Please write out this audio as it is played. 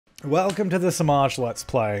Welcome to the SEMAJ Let's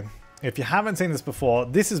Play. If you haven't seen this before,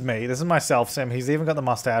 this is me. This is myself, Sim. He's even got the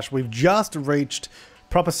mustache. We've just reached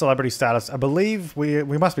proper celebrity status. I believe we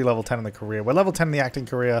must be level 10 in the career. We're level 10 in the acting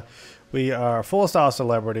career. We are a 4-star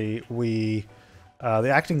celebrity. The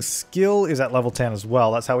acting skill is at level 10 as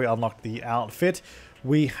well. That's how we unlocked the outfit.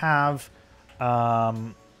 We have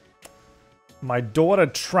my daughter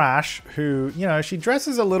Trash, who, you know, she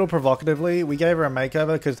dresses a little provocatively. We gave her a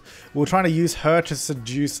makeover because we were trying to use her to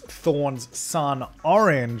seduce Thorn's son,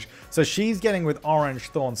 Orange. So she's getting with Orange,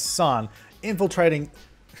 Thorn's son, infiltrating...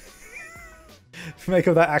 Make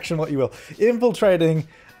of that action what you will. Infiltrating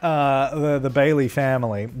the Bailey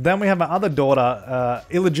family. Then we have my other daughter,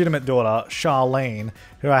 illegitimate daughter, Charlene,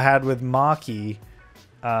 who I had with Marky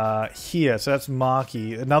here. So that's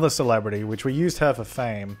Marky, another celebrity, which we used her for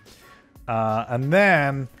fame. And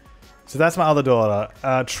then, so that's my other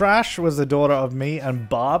daughter. Trash was the daughter of me and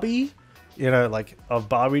Barbie, you know, like of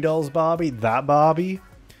Barbie dolls Barbie, that Barbie,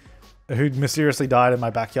 who mysteriously died in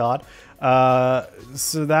my backyard.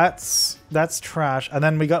 So that's Trash. And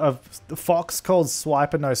then we got a fox called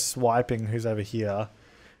Swiper No Swiping, who's over here.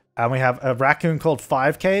 And we have a raccoon called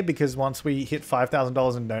 5K, because once we hit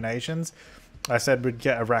 $5,000 in donations, I said we'd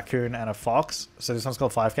get a raccoon and a fox. So this one's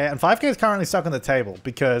called 5K. And 5K is currently stuck on the table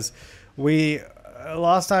because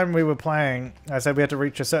last time we were playing, I said we had to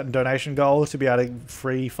reach a certain donation goal to be able to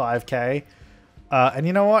free 5K. And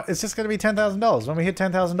you know what? It's just going to be $10,000. When we hit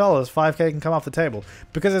 $10,000, 5K can come off the table.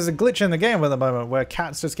 Because there's a glitch in the game at the moment where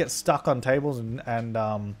cats just get stuck on tables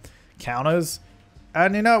and counters.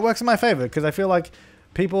 And you know, it works in my favor because I feel like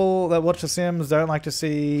people that watch The Sims don't like to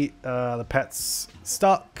see the pets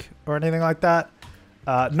stuck or anything like that.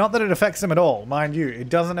 Not that it affects them at all, mind you. It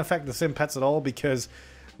doesn't affect the Sim pets at all because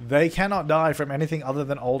they cannot die from anything other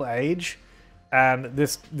than old age. And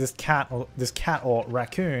this cat or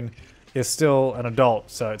raccoon is still an adult,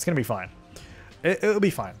 so it's gonna be fine. It'll be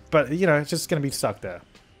fine, but you know, it's just gonna be stuck there.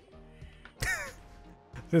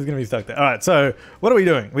 It's gonna be stuck there. All right, so what are we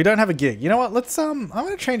doing? We don't have a gig. You know what? Let's I'm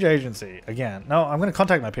gonna change agency again. No, I'm gonna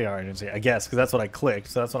contact my PR agency, I guess, because that's what I clicked.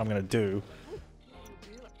 So that's what I'm gonna do.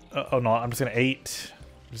 Oh no, I'm just gonna eat.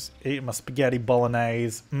 Just eat my spaghetti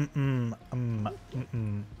bolognese. That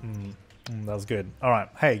was good. All right,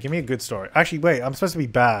 hey, give me a good story. Actually, wait, I'm supposed to be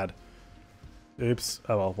bad. Oops.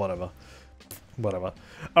 Oh well, whatever. Whatever.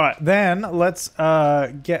 Alright, then let's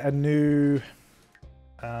get a new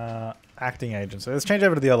acting agent. So let's change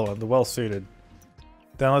over to the other one, the well-suited.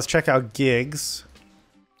 Then let's check our gigs.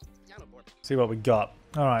 See what we got.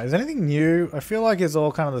 Alright, is anything new? I feel like it's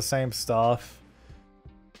all kind of the same stuff.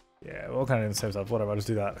 Yeah, we're all kind of doing the same stuff. Whatever, I'll just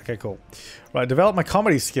do that. Okay, cool. Right, develop my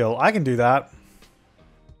comedy skill. I can do that.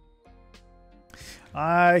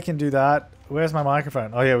 I can do that. Where's my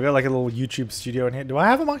microphone? Oh yeah, we got like a little YouTube studio in here. Do I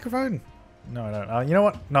have a microphone? No, I don't. You know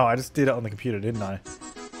what? No, I just did it on the computer, didn't I?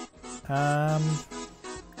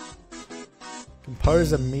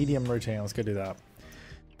 Compose a medium routine. Let's go do that.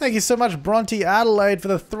 Thank you so much, Bronte Adelaide, for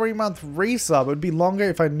the 3-month resub. It would be longer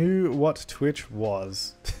if I knew what Twitch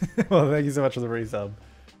was. Well, thank you so much for the resub.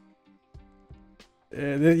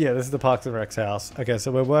 Yeah, this is the Parks and Rec's house. Okay,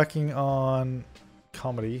 so we're working on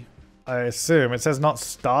comedy. I assume. It says not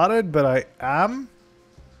started, but I am.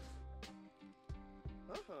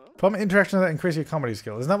 From interaction that increase your comedy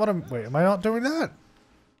skill. Isn't that what I'm... Wait, am I not doing that?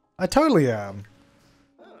 I totally am.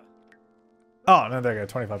 Oh, no, there you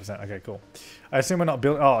go. 25%. Okay, cool. I assume we're not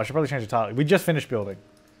building... Oh, I should probably change the title. We just finished building.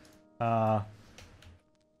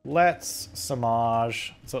 Let's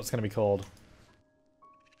SEMAJ. That's what it's going to be called.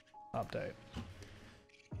 Update.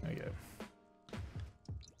 There we go.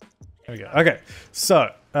 There we go. Okay,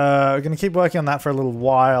 so we're going to keep working on that for a little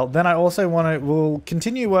while. Then I also want to... We'll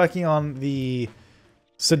continue working on the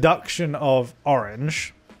seduction of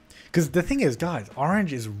Orange. Because the thing is, guys,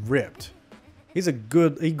 Orange is ripped. He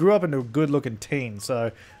grew up into a good-looking teen,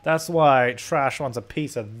 so that's why Trash wants a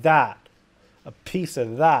piece of that. A piece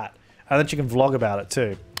of that. And then she can vlog about it,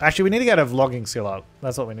 too. Actually, we need to get a vlogging skill up.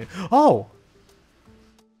 That's what we need. Oh!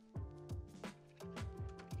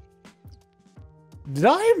 Did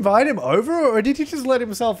I invite him over, or did he just let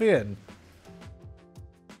himself in?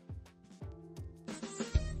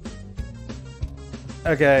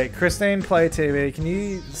 Okay, Christine Play TV, can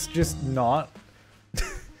you just not?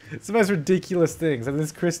 It's the most ridiculous thing. So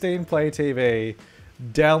this Christine Play TV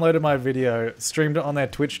downloaded my video, streamed it on their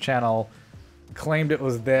Twitch channel, claimed it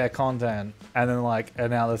was their content, and then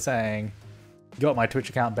and now they're saying, got my Twitch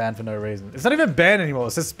account banned for no reason. It's not even banned anymore,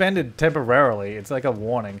 it's suspended temporarily. It's like a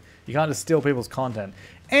warning. You can't just steal people's content.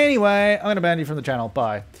 Anyway, I'm gonna ban you from the channel,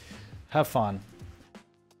 bye. Have fun.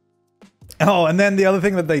 Oh, and then the other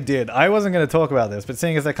thing that they did, I wasn't going to talk about this, but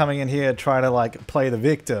seeing as they're coming in here trying to like play the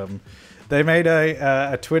victim, they made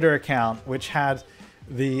a Twitter account which had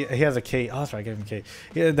he has a key. Oh, that's right, I gave him a key.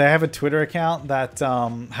 Yeah, they have a Twitter account that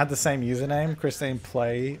had the same username, Christine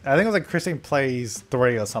Play. I think it was like Christine Plays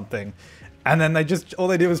 3 or something. And then all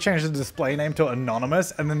they did was change the display name to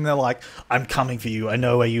anonymous, and then they're like, "I'm coming for you. I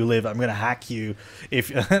know where you live. I'm gonna hack you." If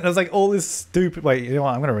it was like all this stupid. Wait, you know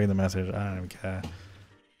what? I'm gonna read the message. I don't even care.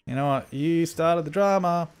 You know what? You started the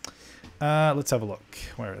drama. Let's have a look.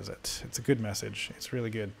 Where is it? It's a good message. It's really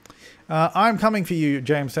good. I'm coming for you,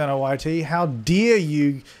 James Turner YT. How dare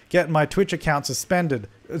you get my Twitch account suspended?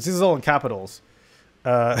 This is all in capitals.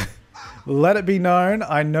 Let it be known,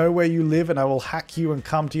 I know where you live and I will hack you and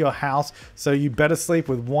come to your house, so you better sleep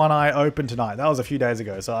with one eye open tonight. That was a few days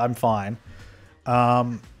ago, so I'm fine.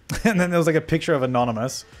 And then there was like a picture of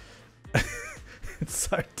Anonymous. It's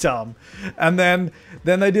so dumb. And then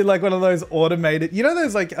they did like one of those automated, you know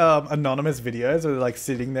those like anonymous videos where they're like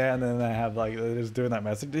sitting there and then they have like, they're just doing that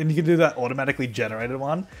message, and you can do that automatically generated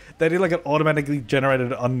one. They did like an automatically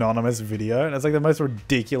generated anonymous video, and it's like the most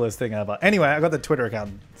ridiculous thing ever. Anyway, I got the Twitter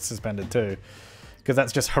account suspended too, because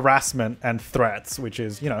that's just harassment and threats, which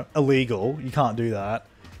is, you know, illegal. You can't do that.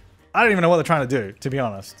 I don't even know what they're trying to do, to be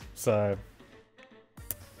honest. So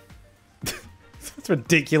it's a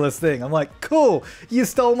ridiculous thing. I'm like, cool, you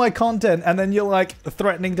stole my content and then you're like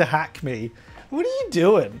threatening to hack me. What are you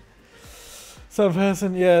doing? Some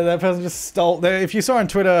person, yeah, that person just stole. If you saw on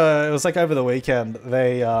Twitter, it was like over the weekend,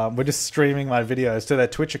 they were just streaming my videos to their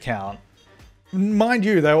Twitch account. Mind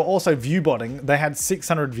you, they were also viewbotting. They had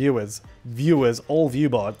 600 viewers, all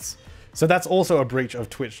viewbots. So that's also a breach of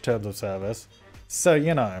Twitch terms of service. So,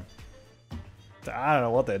 you know, I don't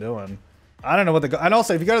know what they're doing. I don't know what they got. And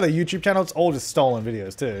also, if you go to their YouTube channel, it's all just stolen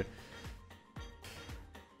videos too.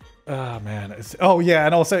 Oh man. Oh yeah,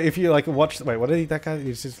 and also if you like watch, wait, what did that guy?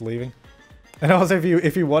 He's just leaving. And also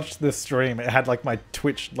if you watch the stream, it had like my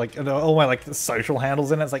Twitch, like all my like social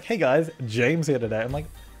handles in it. It's like, hey guys, James here today. I'm like,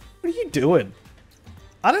 what are you doing?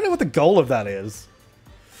 I don't know what the goal of that is.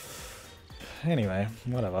 Anyway,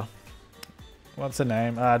 whatever. What's the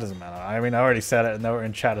name? It doesn't matter. I mean, I already said it and they were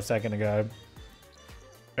in chat a second ago.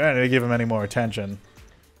 I don't need to give them any more attention.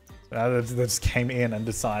 They just came in and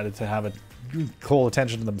decided to have call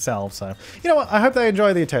attention to themselves. So, you know what? I hope they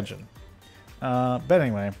enjoy the attention. But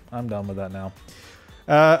anyway, I'm done with that now.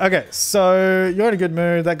 Okay, so you're in a good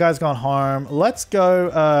mood. That guy's gone home. Let's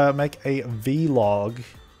go make a vlog.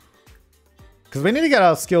 Because we need to get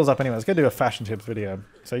our skills up anyway. Let's go do a fashion tips video.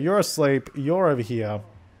 So you're asleep. You're over here.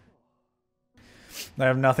 They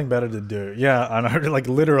have nothing better to do. Yeah, I know. Like,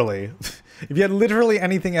 literally. If you had literally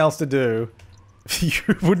anything else to do, you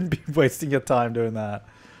wouldn't be wasting your time doing that.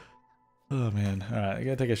 Oh, man. Alright, I'm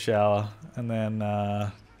gonna take a shower. And then,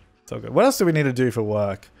 it's all good. What else do we need to do for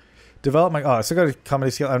work? Develop my... Oh, so got a comedy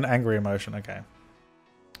skill and angry emotion. Okay.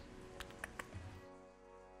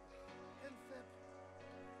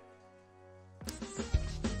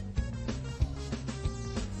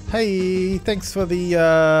 Hey, thanks for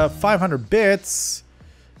the 500 bits.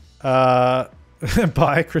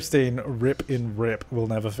 Bye, Christine. Rip in rip. We'll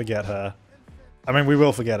never forget her. I mean, we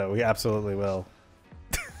will forget her. We absolutely will.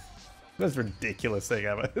 That's a ridiculous thing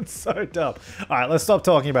ever. It's so dumb. Alright, let's stop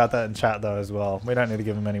talking about that in chat, though, as well. We don't need to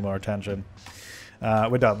give them any more attention.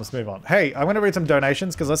 We're done. Let's move on. Hey, I'm going to read some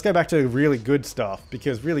donations, because let's go back to really good stuff.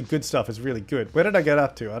 Because really good stuff is really good. Where did I get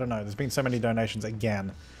up to? I don't know. There's been so many donations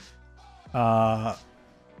again. Man,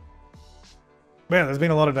 there's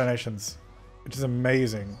been a lot of donations, which is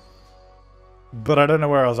amazing. But I don't know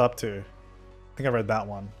where I was up to. I think I read that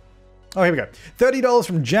one. Oh, here we go. $30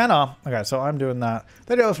 from Jenna. Okay, so I'm doing that.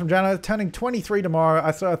 $30 from Jenna, turning 23 tomorrow.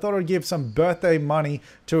 I thought I'd give some birthday money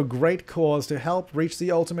to a great cause to help reach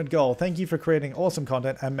the ultimate goal. Thank you for creating awesome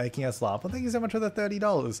content and making us laugh. Well, thank you so much for the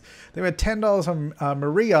 $30. They were $10 from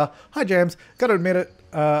Maria. Hi, James. Gotta admit it,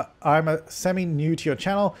 I'm a semi-new to your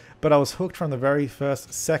channel, but I was hooked from the very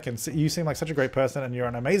first second. So you seem like such a great person, and you're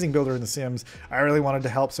an amazing builder in The Sims. I really wanted to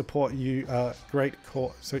help support you,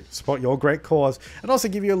 support your great cause, and also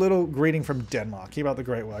give you a little greeting from Denmark. Keep up the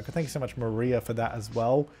great work. Thank you so much, Maria, for that as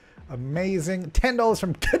well. Amazing. $10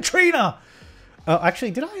 from Katrina.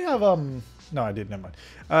 Actually, did I have No, I did. Never mind.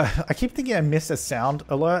 I keep thinking I missed a sound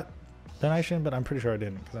alert donation, but I'm pretty sure I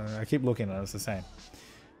didn't, because I keep looking and it's the same.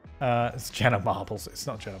 It's Jenna Marbles. It's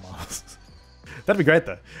not Jenna Marbles. That'd be great,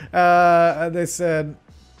 though. They said,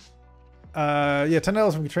 yeah,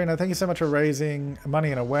 $10 from Katrina. Thank you so much for raising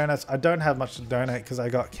money and awareness. I don't have much to donate because I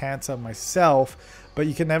got cancer myself, but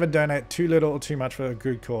you can never donate too little or too much for a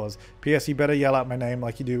good cause. P.S. You better yell out my name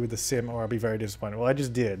like you do with the sim, or I'll be very disappointed. Well, I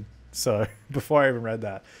just did, so before I even read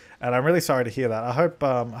that. And I'm really sorry to hear that. I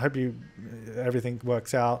hope you everything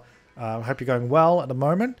works out. I hope you're going well at the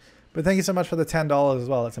moment. But thank you so much for the $10 as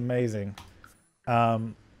well. It's amazing.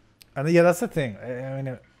 And yeah, that's the thing. I mean,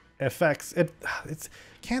 it affects it. It's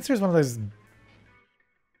cancer is one of those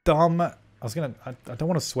dumb. I don't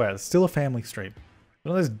want to swear. It's still a family stream.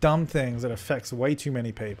 One of those dumb things that affects way too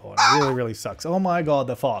many people. And it really, really sucks. Oh my god,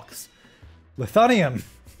 the fox. Lithonium.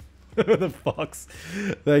 The fox.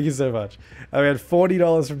 Thank you so much. We had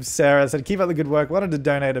 $40 from Sarah. Said, keep up the good work. Wanted to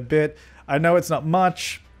donate a bit. I know it's not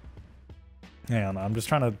much. Hang on, I'm just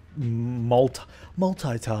trying to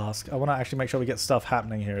multitask. I want to actually make sure we get stuff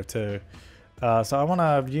happening here too. So I want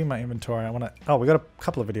to view my inventory. I want to... Oh, we got a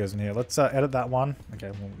couple of videos in here. Let's edit that one. Okay,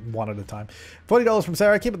 one at a time. $40 from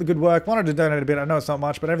Sarah. Keep up the good work. Wanted to donate a bit. I know it's not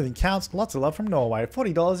much, but everything counts. Lots of love from Norway.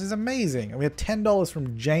 $40 is amazing. And we had $10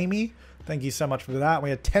 from Jamie. Thank you so much for that.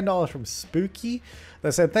 We had $10 from Spooky.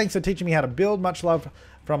 They said, thanks for teaching me how to build. Much love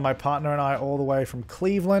from my partner and I all the way from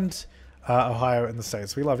Cleveland, Ohio in the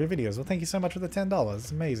States. We love your videos. Well, thank you so much for the $10.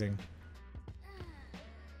 It's amazing.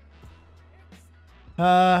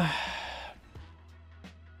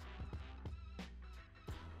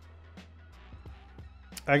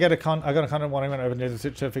 I got a content warning when I opened the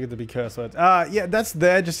certificate to be curse words. Yeah, that's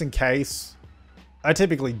there just in case. I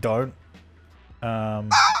typically don't. I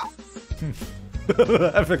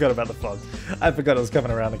forgot about the fog. I forgot it was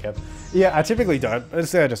coming around again. Yeah, I typically don't.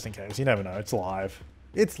 It's there just in case. You never know. It's live.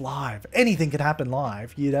 It's live. Anything could happen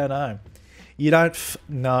live. You don't know. You don't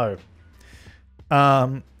know.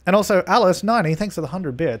 And also, Alice, 90, thanks for the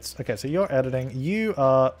 100 bits. Okay, so you're editing. You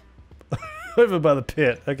are over by the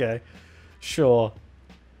pit. Okay, sure.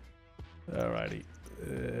 Alrighty.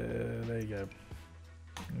 There you go.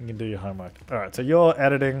 You can do your homework. Alright, so you're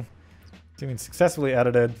editing. It's been successfully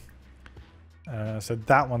edited. So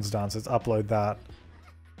that one's done, so let's upload that.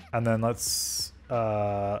 And then let's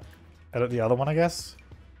edit the other one, I guess.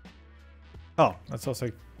 Oh, that's also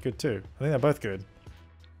good too. I think they're both good.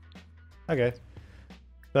 Okay.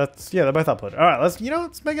 That's, yeah, they're both uploaded. Alright, let's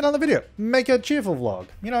make another video. Make a cheerful vlog.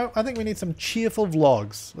 You know, I think we need some cheerful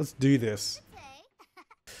vlogs. Let's do this.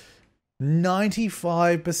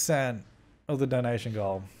 95% of the donation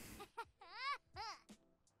goal.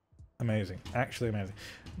 Amazing. Actually amazing.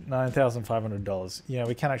 $9,500. Yeah,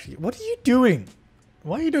 we can actually... What are you doing?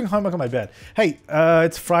 Why are you doing homework on my bed? Hey,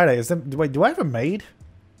 it's Friday. Wait, do I have a maid?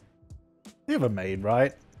 You have a maid,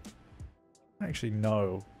 right? Actually,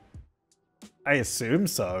 no. I assume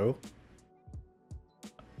so.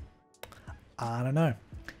 I don't know.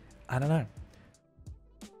 I don't know.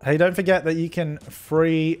 Hey, don't forget that you can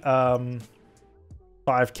free 5K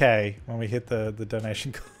when we hit the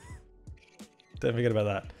donation goal. Don't forget about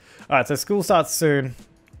that. Alright, so school starts soon.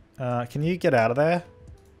 Can you get out of there?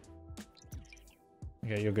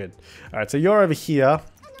 Okay, you're good. Alright, so you're over here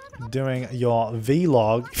doing your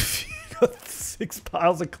vlog. You got 6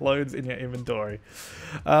 piles of clothes in your inventory.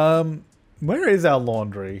 Where is our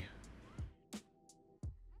laundry?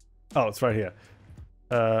 Oh, it's right here.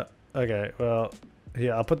 Okay, well...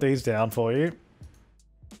 Here, I'll put these down for you.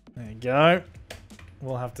 There you go.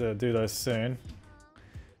 We'll have to do those soon.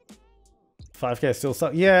 5K still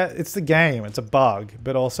sucks. Yeah, it's the game. It's a bug,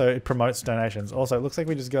 but also it promotes donations. Also, it looks like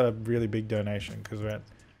we just got a really big donation because we're at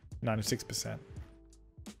 96%.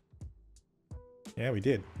 Yeah, we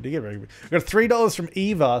did. We did get very big. We got $3 from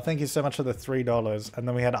Eva. Thank you so much for the $3. And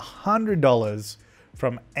then we had $100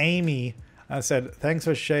 from Amy. I said, thanks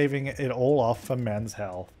for shaving it all off for men's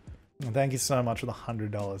health. Thank you so much for the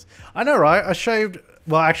 $100. I know, right? I shaved...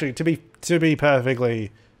 Well, actually, to be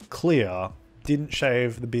perfectly clear, didn't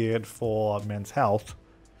shave the beard for men's health.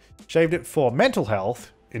 Shaved it for mental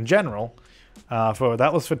health in general.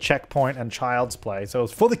 That was for Checkpoint and Child's Play. So it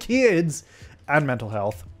was for the kids and mental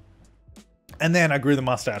health. And then I grew the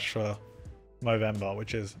mustache for Movember,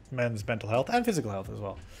 which is men's mental health and physical health as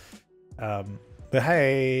well. But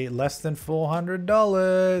hey, less than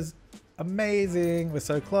 $400. Amazing. We're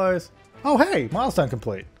so close. Oh, hey, milestone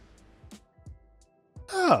complete.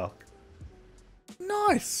 Oh.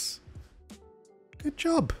 Nice. Good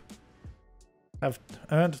job. I've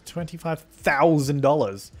earned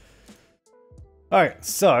 $25,000. Alright,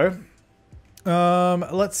 so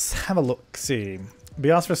let's have a look. See.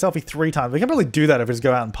 Be asked for a selfie 3 times. We can probably do that if we just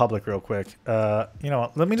go out in public real quick. You know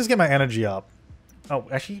what? Let me just get my energy up. Oh,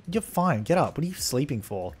 actually, you're fine. Get up. What are you sleeping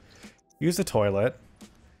for? Use the toilet.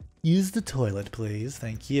 Use the toilet, please.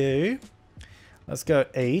 Thank you. Let's go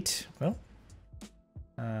eat. Well,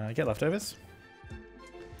 get leftovers.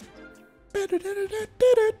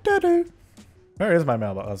 Where is my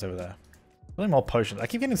mailbox? Oh, it's over there. Really more potions. I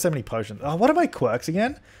keep getting so many potions. Oh, what are my quirks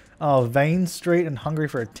again? Oh, Vain Street and hungry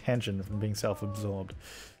for attention from being self-absorbed.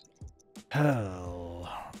 Hell.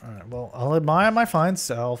 Alright, well, I'll admire my fine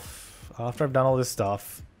self after I've done all this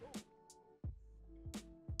stuff.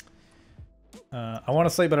 I want to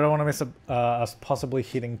sleep, but I don't want to miss us possibly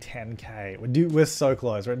hitting 10k. We're so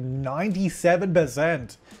close. We're at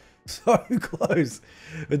 97%. So close.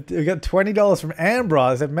 We got $20 from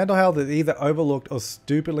Amber. They said mental health is either overlooked or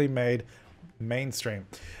stupidly made mainstream.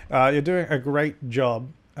 You're doing a great job.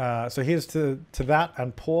 So here's to that,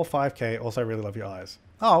 and poor 5k. Also really love your eyes.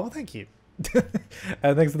 Oh, well, thank you.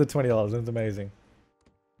 And thanks for the $20. That's amazing.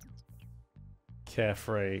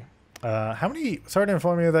 Carefree. How many... Sorry to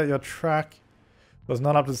inform you that your track was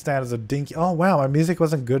not up to the standards of Dinky. Oh, wow. My music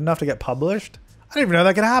wasn't good enough to get published? I didn't even know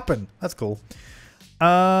that could happen. That's cool.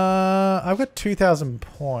 I've got 2,000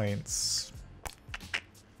 points.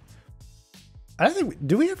 I don't think...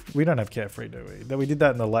 Do we have... We don't have Carefree, do we? That we did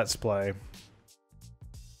that in the Let's Play.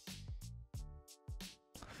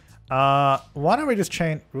 Why don't we just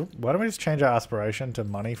change our aspiration to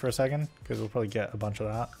money for a second? Because we'll probably get a bunch of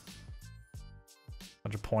that.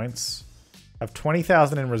 Bunch of points. I have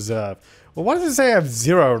 20,000 in reserve. Well, why does it say I have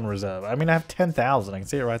 0 in reserve? I mean, I have 10,000. I can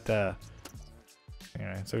see it right there.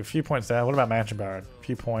 Anyway, so a few points down. What about Mansion Barrett? A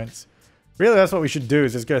few points. Really, that's what we should do,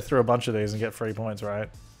 is just go through a bunch of these and get free points, right?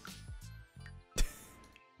 Okay,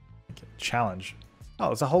 challenge.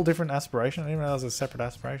 Oh, it's a whole different aspiration. I didn't even know that was a separate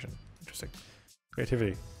aspiration. Interesting.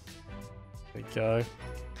 Creativity. There we go.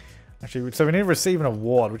 Actually, so we need to receive an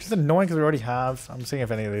award, which is annoying because we already have. I'm seeing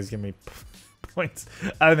if any of these give me points.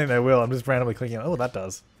 I don't think they will. I'm just randomly clicking. Oh, that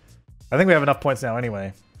does. I think we have enough points now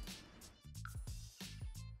anyway.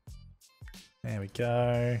 There we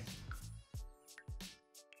go.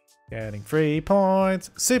 Getting free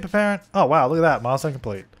points. Super Parent. Oh, wow. Look at that. Milestone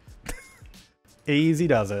complete. Easy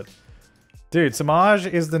does it. Dude,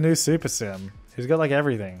 SEMAJ is the new Super Sim. He's got like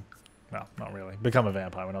everything. No, not really. Become a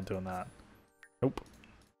vampire. We're not doing that. Nope.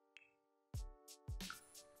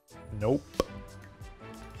 Nope.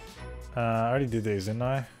 I already did these, didn't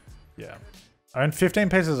I? Yeah. I own 15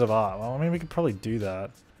 pieces of art. Well, I mean, we could probably do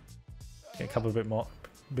that. Get a couple bit more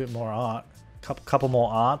art. Couple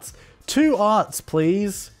more arts. 2 arts,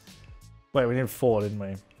 please. Wait, we did 4, didn't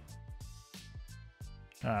we?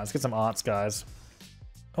 Alright, let's get some arts, guys.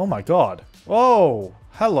 Oh my god. Whoa!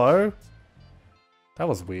 Hello! That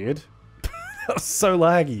was weird. That was so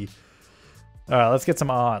laggy. Alright, let's get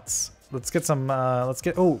some arts. Let's get some,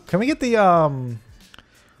 oh, can we get the,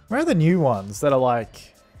 where are the new ones that are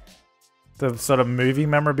like the sort of movie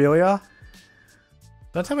memorabilia?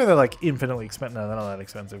 Don't tell me they're like infinitely expensive. No, they're not that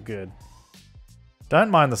expensive. Good. Don't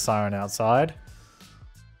mind the siren outside.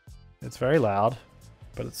 It's very loud,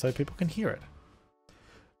 but it's so people can hear it.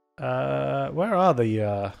 Where are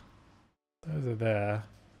the, those are there.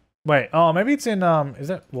 Wait, oh, maybe it's in, is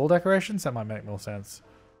it wall decorations? That might make more sense.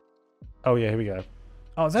 Oh yeah, here we go.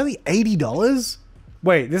 Oh, it's only $80?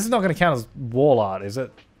 Wait, this is not going to count as wall art, is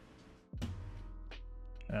it?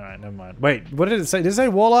 Alright, never mind. Wait, what did it say? Did it say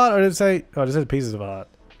wall art or did it say... Oh, it said pieces of art.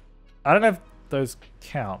 I don't know if those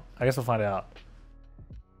count. I guess we'll find out.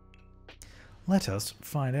 Let us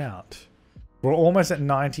find out. We're almost at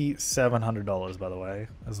 $9,700, by the way,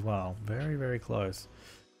 as well. Very, very close.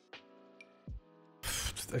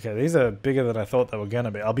 Okay, these are bigger than I thought they were going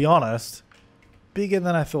to be. I'll be honest. Bigger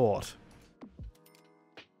than I thought.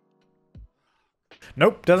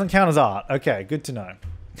 Nope, doesn't count as art. Okay, good to know.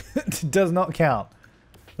 It does not count.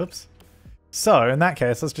 Oops. So, in that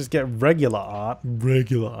case, let's just get regular art.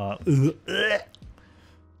 Regular art. Who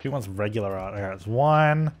wants regular art? Okay, it's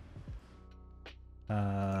 1.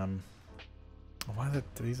 Why are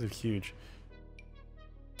these are huge.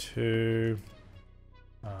 2.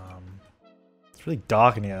 It's really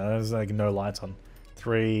dark in here. There's like no lights on.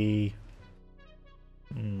 3.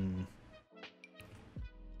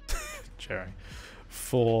 Cherry.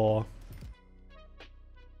 4.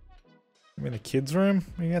 I'm in the kids' room.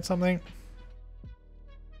 We get something.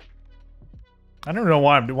 I don't know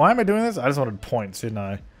why am I doing this? I just wanted points, didn't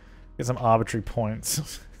I? Get some arbitrary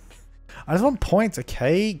points. I just want points,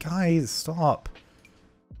 okay? Guys, stop.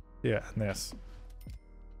 Yeah, and this.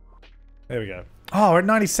 There we go. Oh, we're at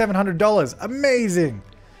 $9,700. Amazing!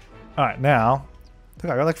 Alright, now.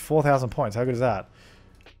 Look, I got like 4,000 points. How good is that?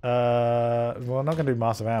 Well, I'm not going to do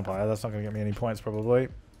Master Vampire. That's not going to get me any points, probably.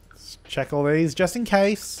 Let's check all these, just in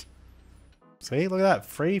case. See, look at that.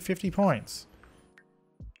 Free 50 points.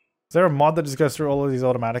 Is there a mod that just goes through all of these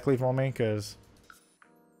automatically for me? Because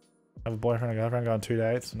I have a boyfriend and girlfriend, go on 2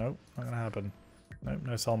 dates. Nope, not going to happen. Nope,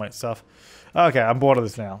 no soulmate stuff. Okay, I'm bored of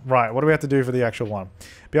this now. Right, what do we have to do for the actual one?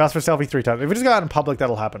 Be asked for a selfie 3 times. If we just go out in public,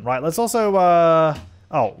 that'll happen. Right, let's also,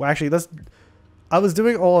 oh, actually, I was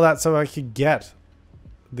doing all of that so I could get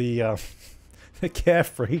the The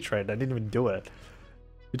carefree trade. I didn't even do it.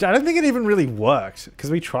 Which I don't think it even really worked.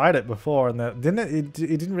 Because we tried it before and it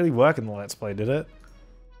didn't really work in the Let's Play, did it?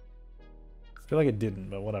 I feel like it didn't,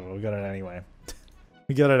 but whatever. We got it anyway.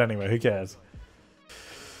 We got it anyway. Who cares?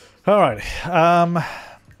 Alright.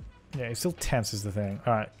 Yeah, you're still tense is the thing.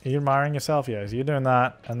 Alright. Are you admiring yourself? Yeah, so you're doing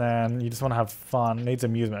that. And then you just want to have fun. Needs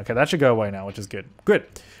amusement. Okay, that should go away now, which is good. Good.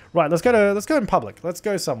 Right, let's go in public. Let's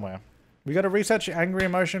go somewhere. We got to research angry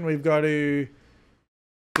emotion. We've got to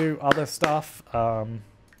do other stuff.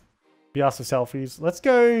 Be asked for selfies. Let's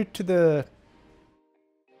go to the...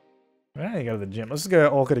 I don't need to go to the gym. Let's just go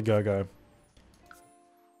Orchid to Go-Go.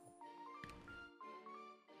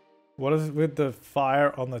 What is it with the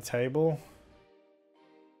fire on the table?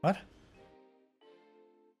 What?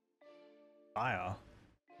 Fire?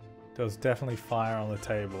 There was definitely fire on the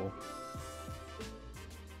table.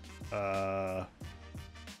 Well,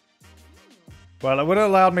 it would have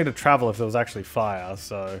allowed me to travel if there was actually fire,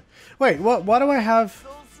 so... Wait, what? Why do I have...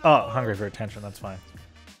 Oh, hungry for attention, that's fine.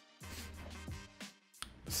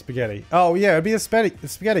 Spaghetti. Oh, yeah, it'd be a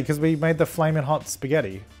spaghetti, because we made the flaming hot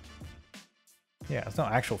spaghetti. Yeah, it's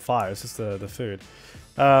not actual fire, it's just the food.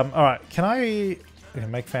 Alright, can I...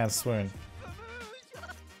 make fans swoon.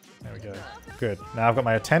 There we go. Good. Now I've got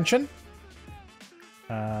my attention.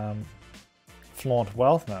 Flaunt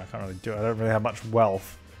wealth? No, I can't really do it. I don't really have much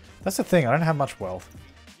wealth. That's the thing, I don't have much wealth.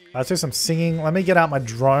 Let's do some singing. Let me get out my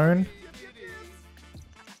drone.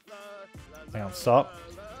 Hang on, stop.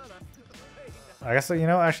 I guess, you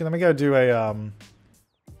know, actually, let me go do a,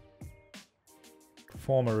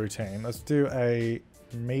 perform a routine. Let's do a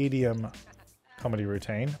medium comedy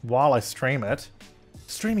routine while I stream it.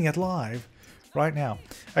 Streaming it live right now.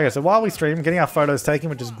 Okay, so while we stream, getting our photos taken,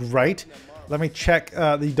 which is great. Let me check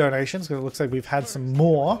the donations, because it looks like we've had some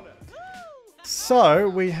more. So,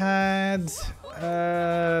 we had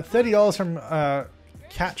 $30 from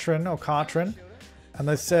Katrin, or Cartrin. And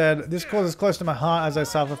they said, this cause is close to my heart as I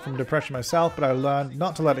suffer from depression myself, but I learned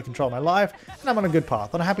not to let it control my life, and I'm on a good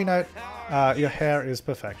path. On a happy note, your hair is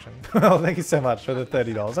perfection. Well, thank you so much for the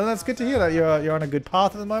 $30. And that's good to hear that you're on a good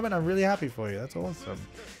path at the moment. I'm really happy for you. That's awesome.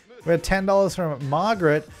 We had $10 from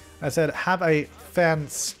Margaret. I said, have a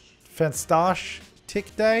fantastic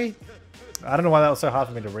day. I don't know why that was so hard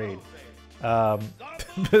for me to read. But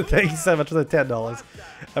thank you so much for the $10.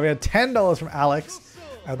 And we had $10 from Alex.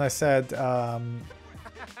 And they said,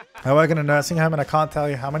 I work in a nursing home and I can't tell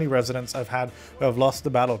you how many residents I've had who have lost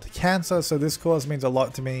the battle to cancer, so this cause means a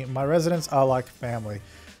lot to me. My residents are like family.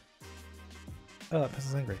 Oh, that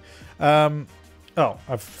person's angry. Oh,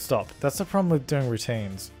 I've stopped. That's the problem with doing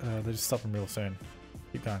routines. They just stop them real soon.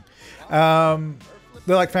 Keep going.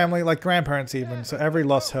 They're like family, like grandparents even, so every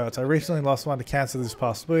loss hurts. I recently lost one to cancer this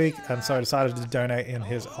past week, and so I decided to donate in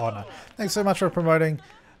his honor. Thanks so much for promoting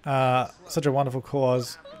such a wonderful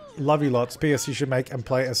cause. Love you lots. P.S. You should make and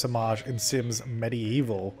play a SEMAJ in Sims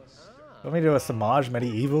Medieval. Want me to do a SEMAJ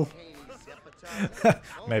Medieval?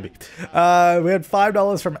 Maybe. We had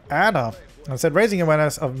 $5 from Anna. And said, raising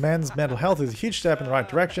awareness of men's mental health is a huge step in the right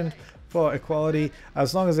direction for equality.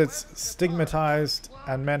 As long as it's stigmatized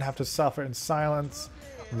and men have to suffer in silence,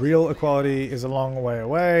 real equality is a long way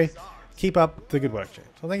away. Keep up the good work, James.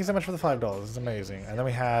 Well, thank you so much for the $5. It's amazing. And then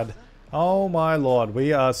we had, oh my lord,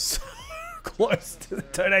 we are so close to the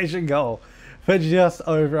donation goal. We're just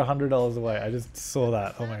over $100 away. I just saw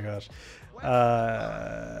that. Oh my gosh.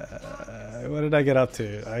 What did I get up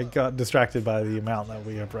to? I got distracted by the amount that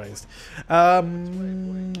we have raised.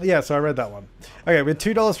 Yeah, so I read that one. Okay, we had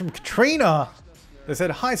 $2 from Katrina. They said,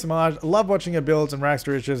 hi SEMAJ, love watching your builds and rags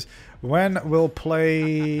to riches. When we'll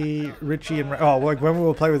play Richie and when we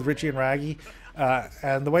will play with Richie and Raggy.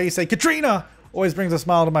 And the way you say Katrina always brings a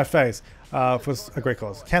smile to my face. For a great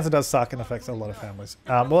cause. Cancer does suck and affects a lot of families.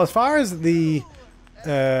 Well, as far as the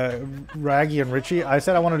Raggy and Richie, I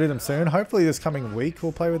said I want to do them soon. Hopefully this coming week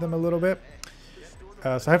we'll play with them a little bit.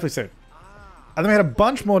 So hopefully soon. And then we had a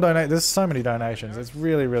bunch more donations. There's so many donations. It's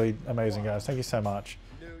really, really amazing, guys. Thank you so much.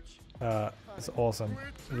 It's awesome.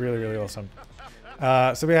 Really, really awesome.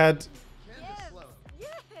 So we had...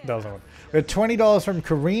 That was the one. We had $20 from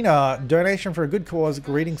Karina. Donation for a good cause.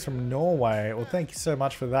 Greetings from Norway. Well, thank you so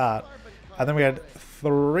much for that. And then we had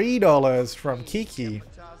 $3 from Kiki.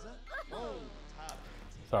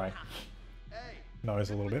 Sorry. Noise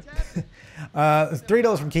a little bit.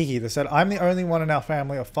 $3 from Kiki. They said, I'm the only one in our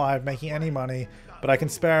family of 5 making any money, but I can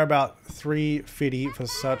spare about $3.50 for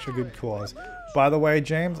such a good cause. By the way,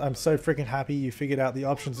 James, I'm so freaking happy you figured out the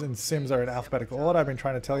options in Sims are in alphabetical order. I've been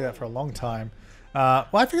trying to tell you that for a long time. Well,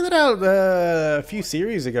 I figured it out a few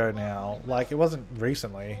series ago now. Like, it wasn't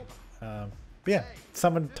recently. But yeah,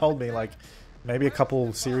 someone told me, like, maybe a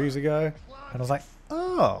couple series ago. And I was like,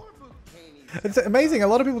 oh. It's amazing. A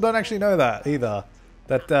lot of people don't actually know that either.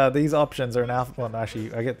 That these options are in alpha. Well,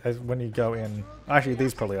 actually, I get when you go in. Actually,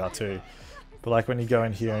 these probably are too. But like when you go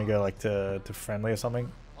in here and you go like to friendly or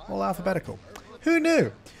something, all alphabetical. Who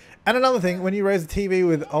knew? And another thing, when you raise the TV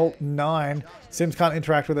with Alt 9, Sims can't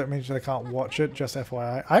interact with it, means they can't watch it, just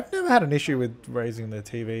FYI. I've never had an issue with raising the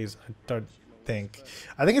TVs, I don't think.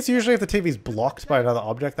 I think it's usually if the TV's blocked by another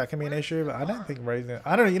object, that can be an issue, but I don't think raising it...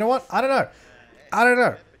 I don't know, you know what? I don't know. I don't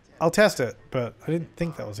know. I'll test it, but I didn't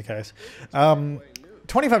think that was the case.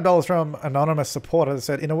 $25 from anonymous supporter that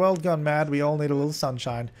said, in a world gone mad, we all need a little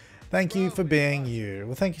sunshine. Thank you for being you.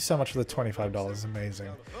 Well, thank you so much for the $25. Amazing.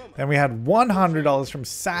 Then we had $100 from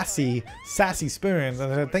Sassy Spoons. And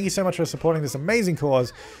they said, thank you so much for supporting this amazing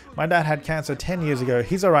cause. My dad had cancer 10 years ago.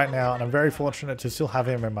 He's all right now, and I'm very fortunate to still have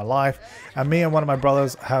him in my life. And me and one of my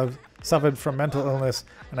brothers have suffered from mental illness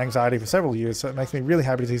and anxiety for several years, so it makes me really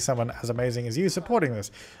happy to see someone as amazing as you supporting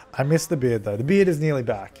this. I miss the beard, though. The beard is nearly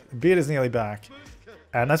back. The beard is nearly back.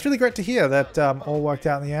 And that's really great to hear that all worked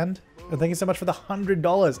out in the end. And thank you so much for the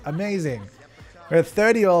 $100. Amazing. We had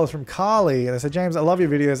 $30 from Carly. And they said, James, I love your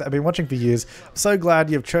videos. I've been watching for years. I'm so glad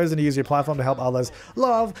you've chosen to use your platform to help others.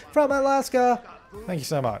 Love from Alaska. Thank you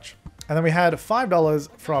so much. And then we had $5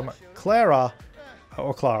 from Clara.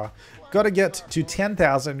 Got to get to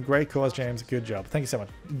 10,000. Great cause, James. Good job. Thank you so much.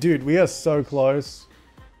 Dude, we are so close.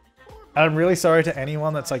 I'm really sorry to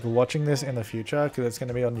anyone that's like watching this in the future because it's going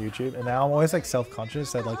to be on YouTube, and now I'm always like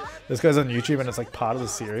self-conscious that like this goes on YouTube and it's like part of the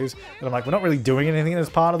series, and I'm like, we're not really doing anything as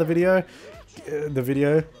part of the video.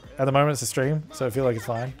 At the moment it's a stream, so I feel like it's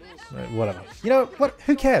fine. Whatever. You know what?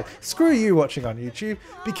 Who cares? Screw you watching on YouTube,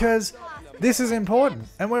 because this is important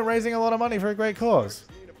and we're raising a lot of money for a great cause.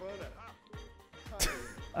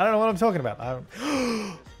 I don't know what I'm talking about.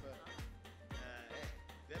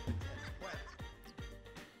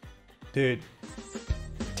 Dude,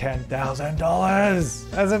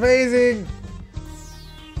 $10,000! That's amazing!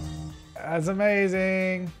 That's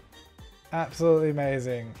amazing! Absolutely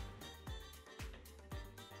amazing.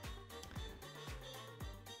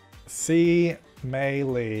 C. May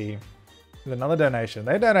Lee with another donation.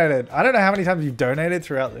 They donated. I don't know how many times you've donated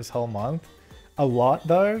throughout this whole month. A lot,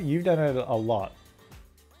 though. You've donated a lot.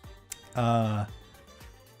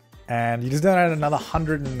 And you just donated another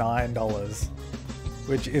 $109.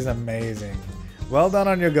 Which is amazing. Well done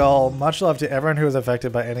on your goal. Much love to everyone who was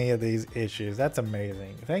affected by any of these issues. That's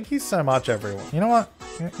amazing. Thank you so much, everyone. You know what?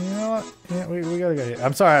 You know what? Yeah, we gotta go here.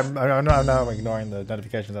 I'm sorry. I know I'm ignoring the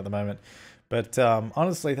notifications at the moment. But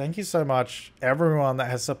honestly, thank you so much, everyone that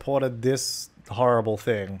has supported this horrible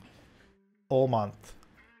thing all month.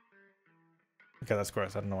 Okay, that's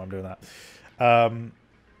gross. I don't know why I'm doing that.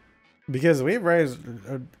 Because we've raised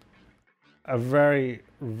a very,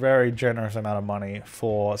 very generous amount of money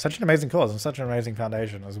for such an amazing cause and such an amazing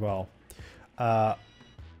foundation as well. I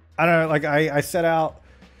don't know, like I set out,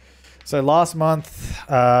 so last month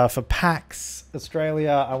for PAX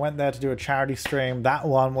Australia, I went there to do a charity stream. That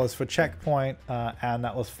one was for Checkpoint and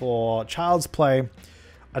that was for Child's Play.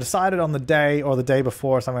 I decided on the day or the day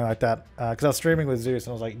before or something like that, because I was streaming with Zeus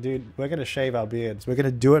and I was like, dude, we're going to shave our beards. We're going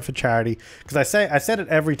to do it for charity. Because I said it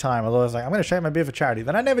every time. I was like, I'm going to shave my beard for charity.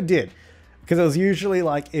 Then I never did. Because it was usually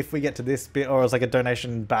like if we get to this bit, or it was like a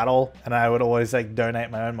donation battle, and I would always like donate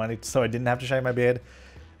my own money so I didn't have to shave my beard.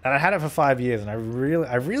 And I had it for 5 years, and I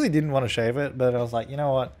really didn't want to shave it, but I was like, you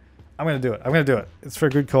know what? I'm gonna do it. I'm gonna do it. It's for a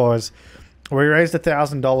good cause. We raised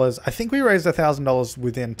 $1,000. I think we raised $1,000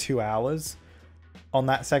 within 2 hours on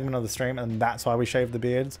that segment of the stream, and that's why we shaved the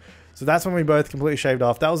beards. So that's when we both completely shaved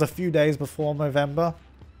off. That was a few days before November.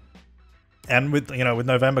 And with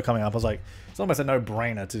November coming up, I was like, it's almost a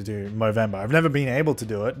no-brainer to do Movember. I've never been able to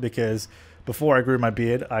do it because before I grew my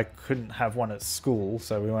beard, I couldn't have one at school,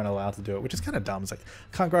 so we weren't allowed to do it, which is kind of dumb. It's like,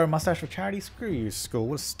 can't grow a mustache for charity? Screw you, school.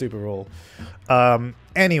 What a stupid rule.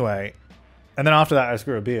 Anyway, and then after that, I just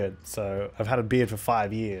grew a beard. So I've had a beard for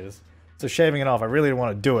 5 years. So shaving it off, I really didn't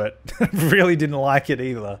want to do it. Really didn't like it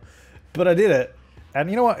either. But I did it. And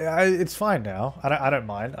you know what? It's fine now. I don't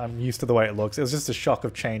mind. I'm used to the way it looks. It was just a shock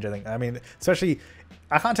of change, I think. I mean, especially,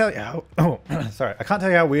 I can't tell you how, sorry. I can't tell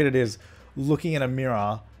you how weird it is looking in a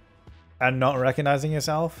mirror and not recognizing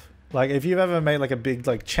yourself. Like, if you've ever made like a big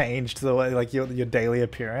like change to the way, like your daily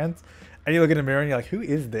appearance, and you look in the mirror and you're like, who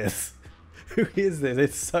is this? Who is this?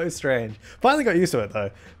 It's so strange. Finally got used to it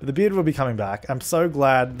though. But the beard will be coming back. I'm so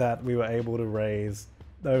glad that we were able to raise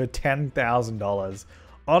over $10,000.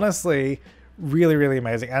 Honestly, really, really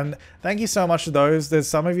amazing. And thank you so much to those. There's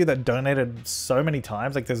some of you that donated so many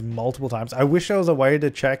times. Like, there's multiple times. I wish there was a way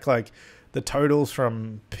to check like the totals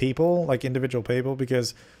from people, like individual people,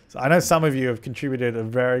 because So I know some of you have contributed a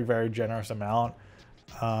very, very generous amount.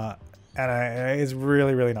 And it's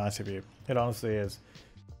really, really nice of you. It honestly is.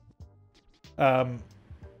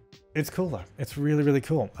 It's cool though. It's really, really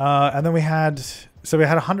cool. And then we had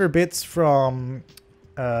 100 bits from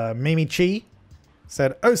Mimi Chi.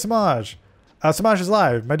 Said, "Oh, SEMAJ. SEMAJ is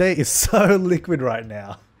live. My day is so liquid right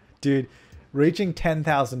now." Dude, reaching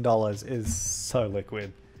 $10,000 is so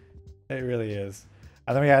liquid. It really is.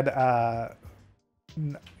 And then we had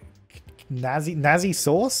Nazi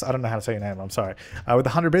Sauce. I don't know how to say your name. I'm sorry. With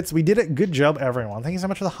 100 bits. We did it. Good job, everyone. Thank you so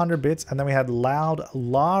much for the 100 bits. And then we had Loud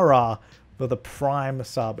Lara for the Prime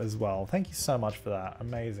sub as well. Thank you so much for that.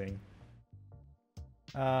 Amazing.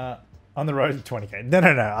 On the road to 20k. No.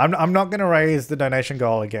 I'm not going to raise the donation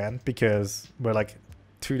goal again because we're like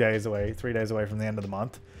 3 days away from the end of the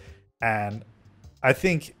month. And I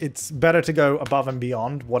think it's better to go above and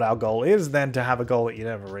beyond what our goal is than to have a goal that you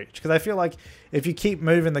never reach. Because I feel like if you keep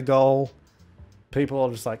moving the goal, people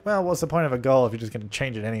are just like, well, what's the point of a goal if you're just going to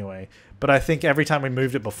change it anyway? But I think every time we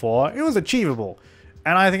moved it before, it was achievable.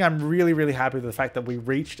 And I think I'm really, really happy with the fact that we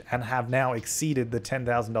reached and have now exceeded the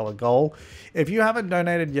 $10,000 goal. If you haven't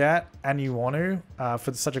donated yet and you want to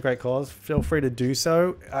for such a great cause, feel free to do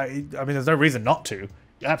so. I mean, there's no reason not to.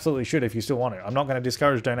 You absolutely should if you still want to. I'm not going to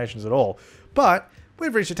discourage donations at all. But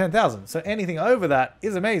we've reached the 10,000, so anything over that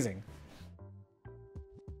is amazing.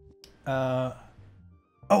 Oh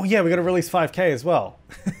yeah, we got to release 5k as well.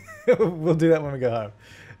 We'll do that when we go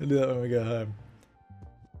home.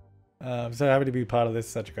 I'm so happy to be part of this.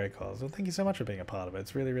 Such a great cause. Well, thank you so much for being a part of it.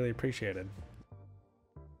 It's really, really appreciated.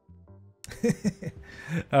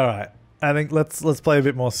 All right, I think let's play a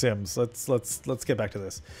bit more Sims. Let's get back to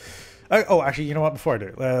this. Oh, actually, you know what? Before I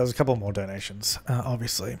do, there's a couple more donations,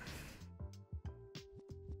 obviously.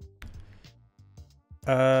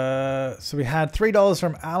 So we had $3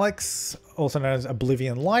 from Alex, also known as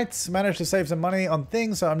Oblivion Lights. Managed to save some money on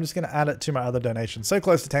things, so I'm just going to add it to my other donations. So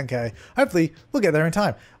close to 10k. Hopefully, we'll get there in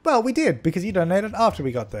time. Well, we did, because you donated after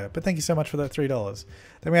we got there. But thank you so much for that $3.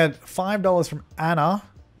 Then we had $5 from Anna.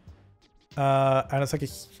 And it's like a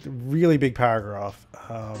really big paragraph.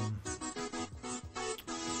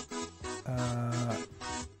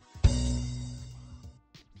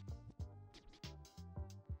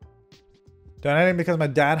 Donating because my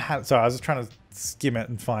dad had... Sorry, I was just trying to skim it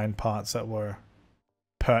and find parts that were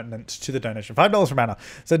pertinent to the donation. $5 from Anna.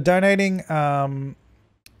 So donating... Oh,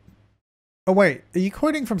 wait. Are you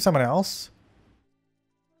quoting from someone else?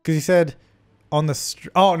 Because you said on the...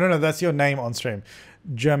 Oh, no, that's your name on stream.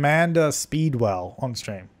 Germanda Speedwell on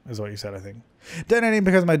stream is what you said, I think. Donating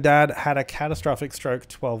because my dad had a catastrophic stroke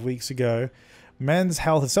 12 weeks ago. Men's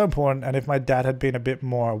health is so important, and if my dad had been a bit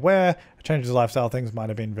more aware, changed his lifestyle, things might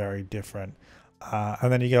have been very different.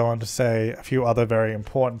 And then you go on to say a few other very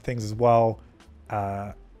important things as well,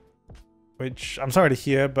 which I'm sorry to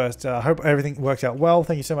hear, but I hope everything works out well.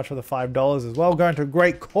 Thank you so much for the $5 as well. Going to a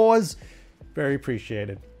great cause. Very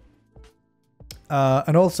appreciated.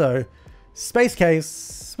 And also, Space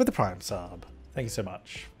Case with the Prime sub. Thank you so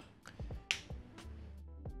much.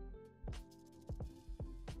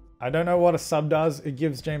 I don't know what a sub does. It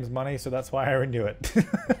gives James money, so that's why I renew it.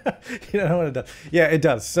 You don't know what it does. Yeah, it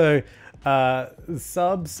does. So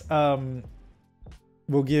subs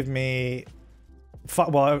will give me...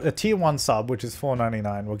 Well, a tier 1 sub, which is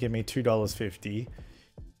 $4.99, will give me $2.50.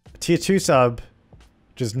 A tier 2 sub,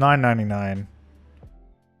 which is $9.99,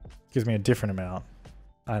 gives me a different amount.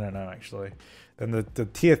 I don't know, actually. Then the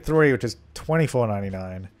tier 3, which is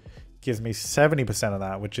 $24.99, gives me 70% of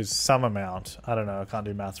that, which is some amount. I don't know. I can't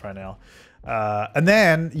do maths right now. And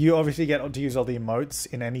then you obviously get to use all the emotes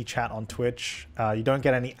in any chat on Twitch. You don't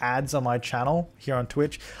get any ads on my channel here on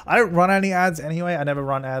Twitch. I don't run any ads anyway. I never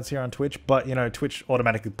run ads here on Twitch, but you know, Twitch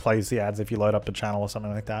automatically plays the ads if you load up the channel or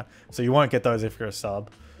something like that. So you won't get those if you're a sub.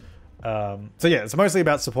 So yeah, it's mostly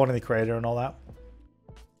about supporting the creator and all that.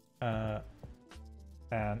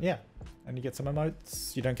 And yeah, and you get some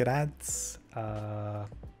emotes. You don't get ads.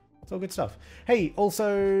 It's all good stuff. Hey,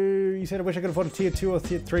 also, you said I wish I could afford a tier 2 or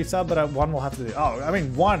tier 3 sub, but 1 will have to do. Oh, I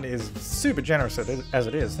mean, 1 is super generous as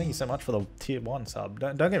it is. Thank you so much for the tier 1 sub.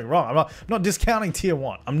 Don't get me wrong. I'm not discounting tier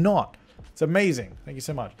 1. I'm not. It's amazing. Thank you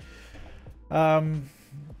so much. Oh,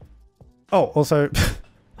 also, I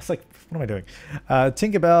was like, what am I doing?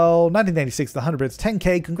 Tinkerbell, 1986, the 100 bits,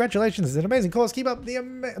 10k. Congratulations. It's an amazing cause. Keep up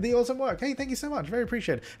the awesome work. Hey, thank you so much. Very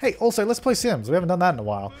appreciated. Hey, also, let's play Sims. We haven't done that in a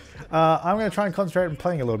while. I'm going to try and concentrate on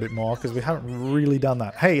playing a little bit more because we haven't really done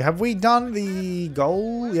that. Hey, have we done the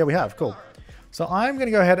goal? Yeah, we have. Cool. So I'm going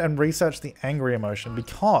to go ahead and research the angry emotion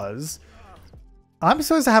because I'm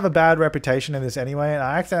supposed to have a bad reputation in this anyway, and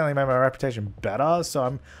I accidentally made my reputation better,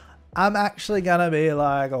 so I'm actually gonna be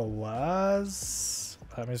like, oh, was.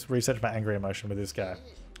 Let me just research my angry emotion with this guy.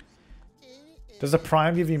 Does the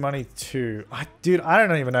Prime give you money too? Dude, I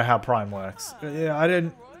don't even know how Prime works. Yeah, I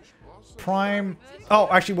didn't. Prime. Oh,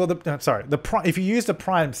 actually, well, sorry. If you use the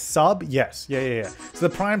Prime sub, yes. Yeah. So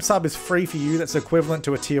the Prime sub is free for you. That's equivalent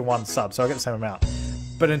to a tier 1 sub. So I get the same amount.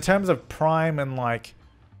 But in terms of Prime and like,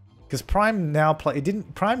 because Prime now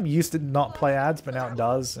Prime used to not play ads, but now it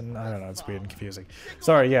does. And I don't know, it's weird and confusing.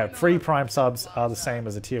 Sorry, yeah. Free Prime subs are the same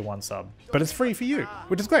as a tier 1 sub. But it's free for you,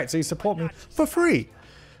 which is great. So you support me for free.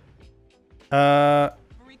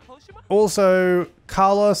 Also,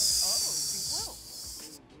 Carlos.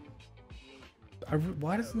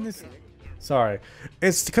 Why doesn't this? Sorry,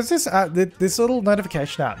 it's because this little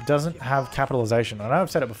notification app doesn't have capitalization. I know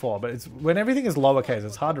I've said it before, but it's when everything is lowercase,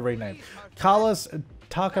 it's hard to rename. Carlos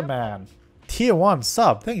Tuckerman, tier 1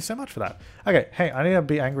 sub. Thank you so much for that. Okay, hey, I need to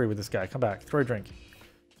be angry with this guy. Come back, throw a drink.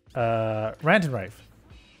 Rant and rave.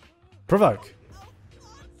 Provoke.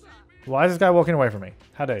 Why is this guy walking away from me?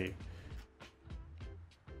 How dare you?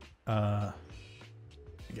 Yeah.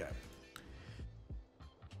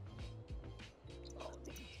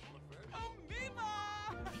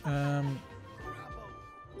 A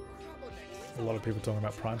lot of people talking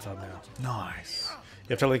about Prime sub now. Nice. You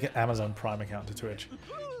have to link an Amazon Prime account to Twitch.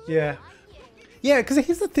 Yeah. Yeah, because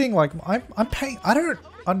here's the thing, like, I'm paying, I don't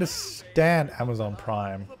understand Amazon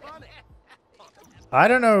Prime. I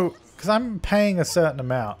don't know, because I'm paying a certain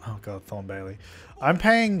amount. Oh god, Thorn Bailey. I'm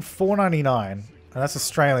paying $4.99, and that's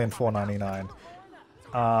Australian $4.99.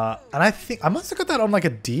 And I think, I must have got that on like a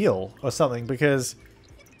deal or something, because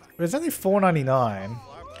it's only $4.99.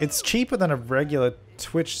 It's cheaper than a regular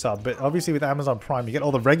Twitch sub, but obviously with Amazon Prime, you get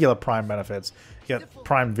all the regular Prime benefits. You get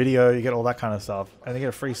Prime Video, you get all that kind of stuff, and you get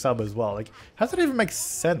a free sub as well. Like, how does that even make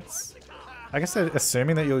sense? I guess they're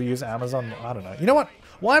assuming that you'll use Amazon. I don't know. You know what?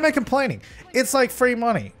 Why am I complaining? It's like free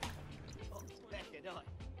money.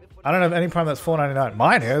 I don't have any Prime that's $4.99.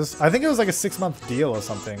 Mine is. I think it was like a 6-month deal or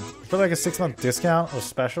something. For like a 6-month discount or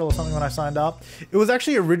special or something when I signed up. It was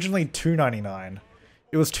actually originally $2.99.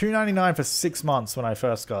 It was $2.99 for 6 months when I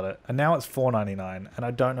first got it, and now it's $4.99, and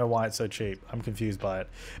I don't know why it's so cheap. I'm confused by it.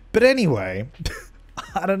 But anyway,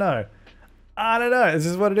 I don't know. I don't know. This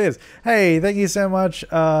is what it is. Hey, thank you so much.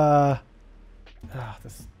 A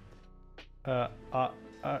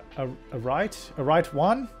right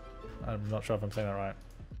one? I'm not sure if I'm saying that right.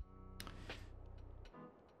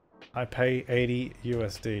 I pay 80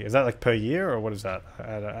 USD. Is that like per year or what is that?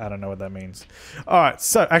 I don't know what that means. All right.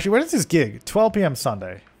 So actually, when is this gig? 12 p.m.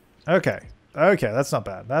 Sunday. Okay. Okay. That's not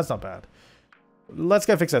bad. That's not bad. Let's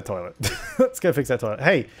go fix that toilet. Let's go fix that toilet.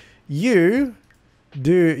 Hey, you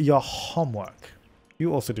do your homework.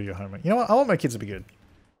 You also do your homework. You know what? I want my kids to be good.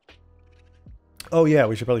 Oh yeah,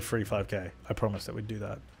 we should probably free 5k. I promised that we'd do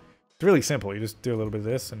that. It's really simple. You just do a little bit of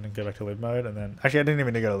this and then go back to live mode and then... Actually, I didn't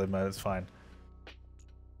even need to go to live mode. It's fine.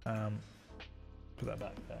 Put that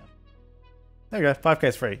back there. There you go. 5k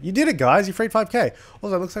is free. You did it, guys. You freed 5k.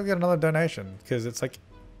 Also, it looks like we got another donation because it's like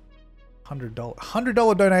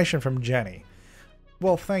 $100 donation from Jenny.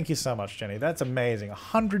 Well, thank you so much, Jenny. That's amazing.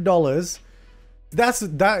 $100.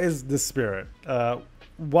 That is the spirit.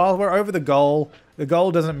 While we're over the goal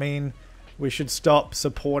doesn't mean we should stop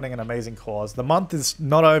supporting an amazing cause. The month is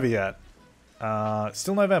not over yet.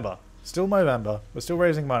 Still November. Still November. We're still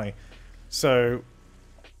raising money. So,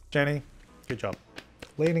 Jenny, good job.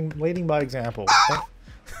 Leading by example.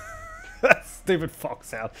 That stupid fox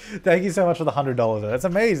sound. Thank you so much for the $100. That's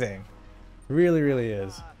amazing. Really, really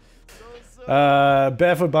is.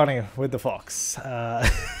 Barefoot Bunny with the fox.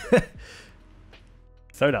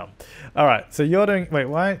 So dumb. All right, so you're doing... Wait,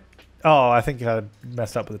 why? Oh, I think I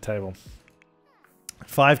messed up with the table.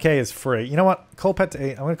 5k is free. You know what? Call pet to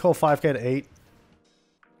eat. I'm going to call 5k to eat.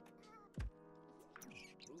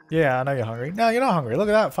 Yeah, I know you're hungry. No, you're not hungry. Look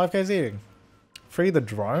at that. 5k's eating. Free the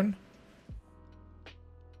drone?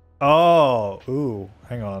 Oh, ooh,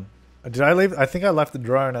 hang on. Did I leave? I think I left the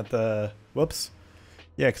drone at the... Whoops.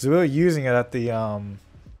 Yeah, because we were using it at the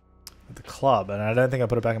club, and I don't think I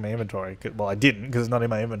put it back in my inventory. Well, I didn't, because it's not in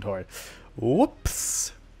my inventory.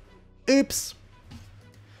 Whoops. Oops.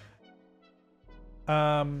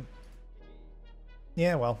 Yeah,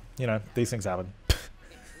 well, you know, these things happen.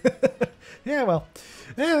 Yeah, well,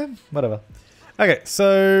 yeah, whatever. Okay,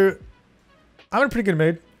 so I'm in a pretty good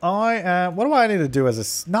mood. What do I need to do as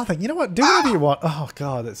a... Nothing. You know what? Do whatever you want. Oh,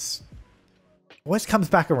 God, it's... Always comes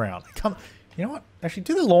back around. You know what? Actually,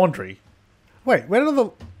 do the laundry. Wait, where did the...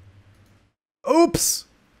 Oops!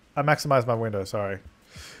 I maximized my window, sorry.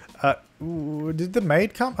 Did the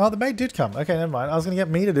maid come? Oh, the maid did come. Okay, never mind. I was going to get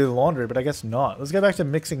me to do the laundry, but I guess not. Let's go back to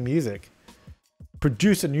mixing music.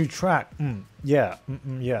 Produce a new track. Yeah.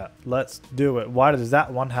 Yeah. Let's do it. Why does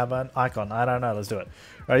that one have an icon? I don't know. Let's do it.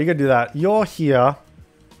 All right, you can do that. You're here.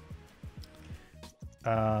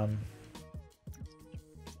 How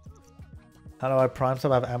do I Prime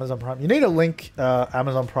sub? I have Amazon Prime. You need to link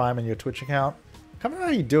Amazon Prime in your Twitch account. I can't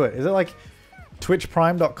remember how you do it. Is it like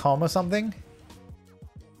twitchprime.com or something?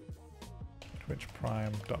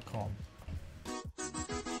 Twitchprime.com.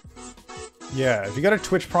 Yeah, if you go to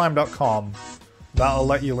twitchprime.com, that'll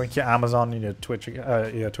let you link your Amazon in your Twitch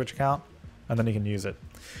account, and then you can use it.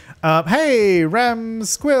 Hey, Rem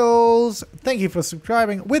Squills, thank you for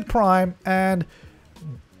subscribing with Prime, and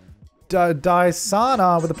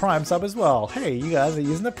Daisana with the Prime sub as well. Hey, you guys are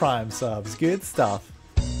using the Prime subs. Good stuff.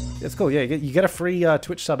 It's cool. Yeah, you get a free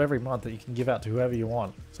Twitch sub every month that you can give out to whoever you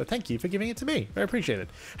want. So thank you for giving it to me. Very appreciated.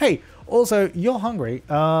 Hey, also, you're hungry.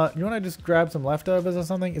 You want to just grab some leftovers or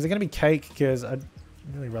something? Is it going to be cake? Because I'd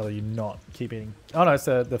really rather you not keep eating. Oh, no, it's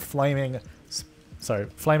the flaming... Sorry,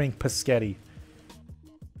 flaming paschetti.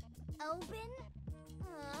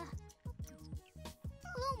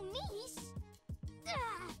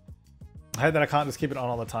 I hate that I can't just keep it on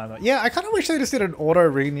all the time. Yeah, I kind of wish they just did an auto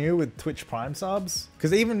renew with Twitch Prime subs.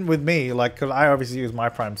 Because even with me, like, because I obviously use my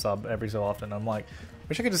Prime sub every so often. I'm like,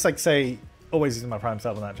 wish I could just like say, always using my Prime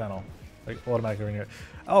sub on that channel. Like, automatically renew it.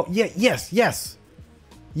 Oh, yeah, yes.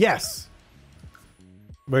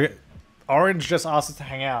 Orange just asked us to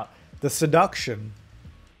hang out. The seduction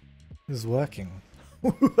is working.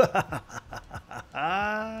 Oh,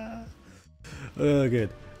 good.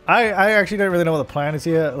 I actually don't really know what the plan is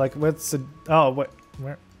here. Like, what's the... Oh, what?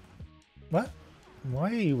 Where? What?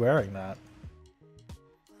 Why are you wearing that?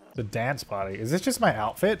 The dance party. Is this just my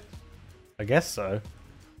outfit? I guess so.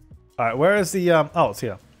 Alright, where is the... Oh, it's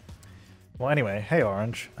here. Well, anyway. Hey,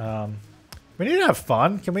 Orange. We need to have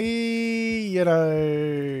fun. Can we, you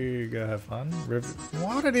know... Go have fun?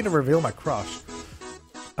 Why would I need to reveal my crush?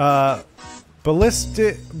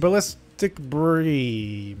 Ballistic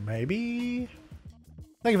Brie, maybe?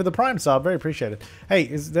 Thank you for the Prime sub, very appreciated. Hey,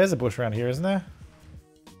 there's a bush around here, isn't there?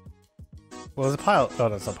 Well, there's a pile. Oh,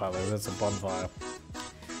 that's not a pile, that's a bonfire.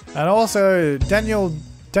 And also,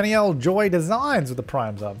 Danielle Joy Designs with the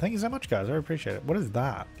Prime sub. Thank you so much, guys, very appreciate it. What is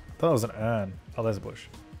that? I thought it was an urn. Oh, there's a bush.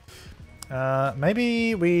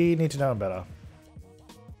 Maybe we need to know him better.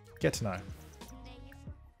 Get to know.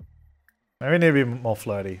 Maybe we need to be more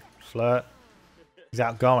flirty. Flirt. He's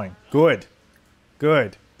outgoing. Good.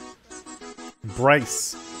 Good.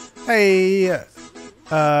 Brace. Hey,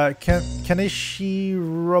 Kanishi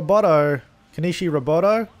Roboto.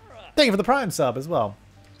 Thank you for the Prime sub as well.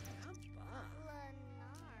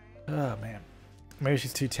 Oh man, maybe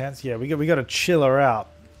she's too tense. Yeah, we got to chill her out.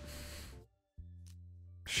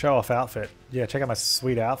 Show off outfit. Yeah, check out my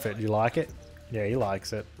sweet outfit. You like it? Yeah, he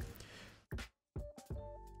likes it.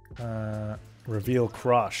 Reveal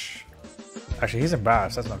crush. Actually, he's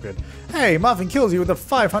embarrassed. That's not good. Hey, Muffin kills you with the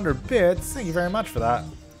 500 bits. Thank you very much for that.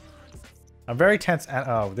 I'm very tense and...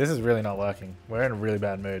 Oh, this is really not working. We're in a really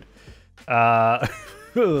bad mood. I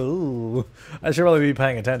should probably be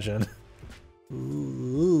paying attention.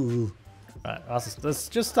 Alright, let's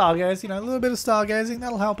just stargaze. You know, a little bit of stargazing.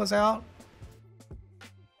 That'll help us out.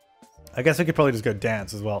 I guess we could probably just go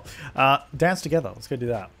dance as well. Dance together. Let's go do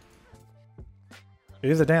that. It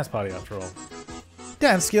is a dance party after all.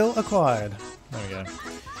 Dance skill acquired. There we go.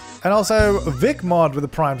 And also, Vic Mod with the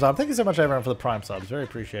Prime sub. Thank you so much, everyone, for the Prime subs. Very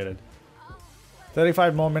appreciated.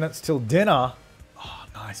 35 more minutes till dinner. Oh,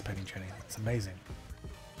 nice, Penny Jenny. That's amazing.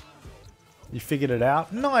 You figured it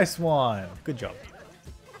out? Nice one. Good job.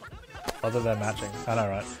 Other than matching. I know,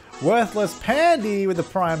 right? Worthless Pandy with the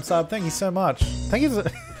Prime sub. Thank you so much. Thank you,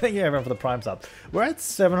 thank you, everyone, for the Prime sub. We're at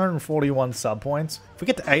 741 sub points. If we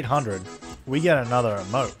get to 800, we get another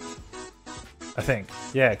emote. I think.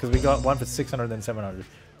 Yeah, because we got one for 600, then 700.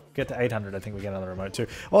 Get to 800, I think we get another remote too.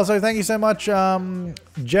 Also, thank you so much,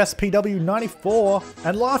 Jess PW94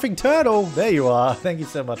 and Laughing Turtle. There you are. Thank you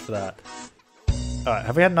so much for that. Alright,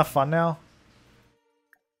 have we had enough fun now?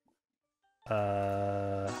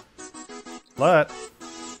 Flirt.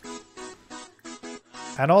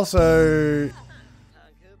 And also,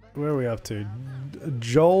 where are we up to?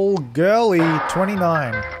 Joel Gurley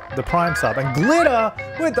 29, the Prime sub, and Glitter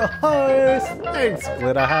with the host. Thanks,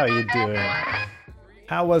 Glitter. How are you doing?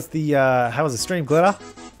 How was the stream, Glitter?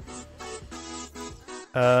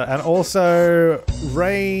 And also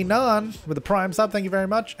Ray Nunn with the Prime sub. Thank you very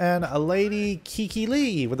much, and a lady Kiki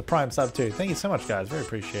Lee with the Prime sub too. Thank you so much, guys. Very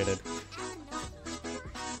appreciated.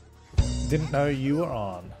 Didn't know you were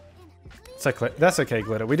on. That's okay,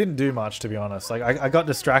 Glitter. We didn't do much, to be honest. Like, I got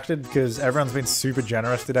distracted because everyone's been super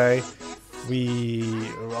generous today. We,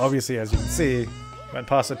 obviously, as you can see, Went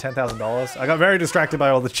past the $10,000. I got very distracted by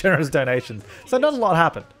all the generous donations. So not a lot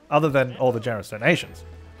happened, other than all the generous donations.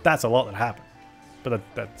 That's a lot that happened. But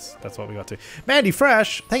that's what we got to. Mandy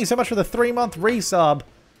Fresh, thank you so much for the 3-month resub.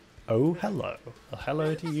 Oh, hello. Well,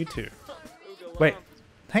 hello to you too. Wait,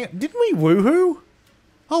 hang on. Didn't we woohoo?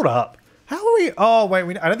 Hold up. How are we? Oh,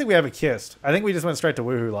 wait. I don't think we ever kissed. I think we just went straight to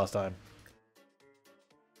woohoo last time.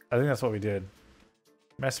 I think that's what we did.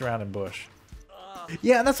 Mess around in bush.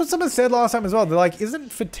 Yeah, and that's what someone said last time as well. They're like,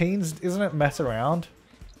 isn't for teens, isn't it mess around?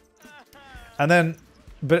 And then,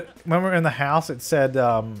 but when we were in the house, it said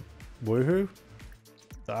woohoo.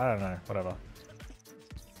 So I don't know. Whatever.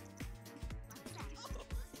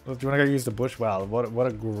 Well, do you want to go use the bush? Wow, what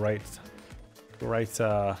a great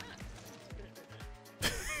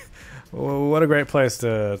what a great place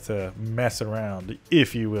to mess around,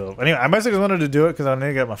 if you will. Anyway, I mostly just wanted to do it because I need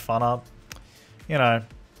to get my fun up. You know,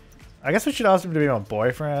 I guess we should ask him to be my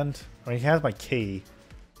boyfriend. I mean, he has my key.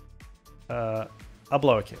 I'll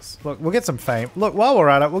blow a kiss. Look, we'll get some fame. Look, while we're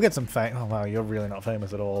at it, we'll get some fame. Oh wow, you're really not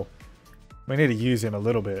famous at all. We need to use him a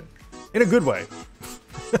little bit. In a good way.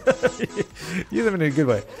 Use him in a good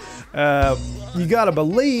way. You gotta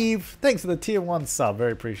believe. Thanks for the tier 1 sub.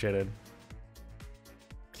 Very appreciated.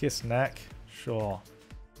 Kiss neck. Sure.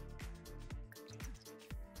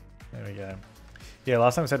 There we go. Yeah,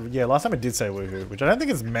 last time I did say woohoo, which I don't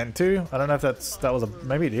think it's meant to. I don't know if that was a,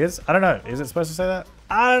 maybe it is. I don't know. Is it supposed to say that?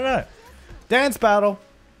 I don't know. Dance battle.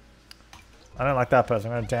 I don't like that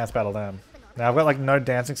person. I'm gonna dance battle them. Now I've got like no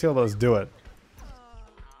dancing skill, but let's do it.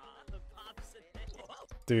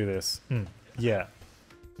 Do this. Yeah.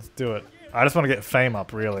 Let's do it. I just want to get fame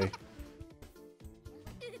up, really.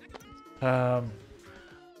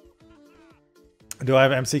 Do I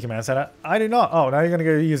have MC command set up? I do not. Oh, now you're going to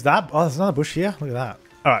go use that? Oh, there's another bush here. Look at that.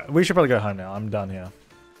 Alright, we should probably go home now. I'm done here.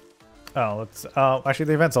 Oh, let's... actually,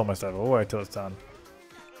 the event's almost over. We'll wait till it's done.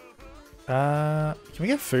 Can we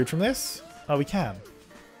get food from this? Oh, we can.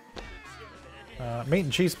 Meat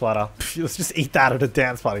and cheese platter. Let's just eat that at a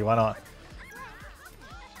dance party. Why not?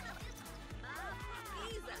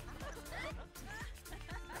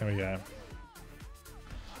 There we go.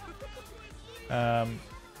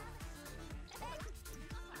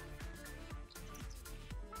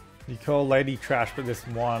 You call Lady trash, but this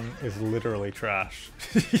one is literally trash.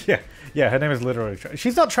 yeah, her name is literally trash.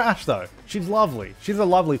 She's not trash though. She's lovely. She's a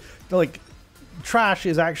lovely, like, trash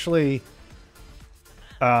is actually,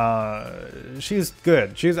 she's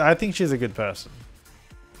good. I think she's a good person.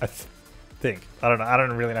 I think. I don't know. I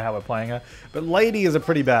don't really know how we're playing her, but Lady is a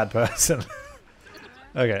pretty bad person.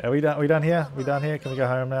 Okay, are we done? We done here? We done here? Can we go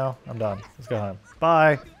home now? I'm done. Let's go home.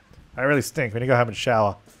 Bye. I really stink. We need to go home and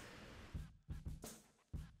shower.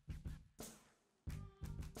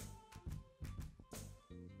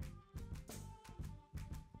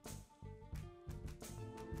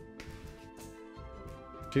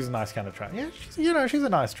 She's a nice kind of trash. Yeah, she's a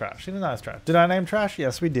nice trash. She's a nice trash. Did I name trash?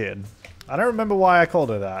 Yes, we did. I don't remember why I called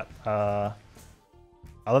her that.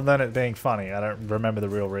 Other than it being funny, I don't remember the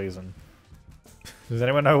real reason. Does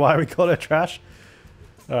anyone know why we called her trash?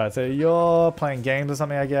 Alright, so you're playing games or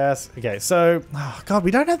something, I guess. Okay, so... Oh, God,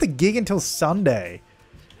 we don't have the gig until Sunday.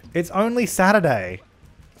 It's only Saturday.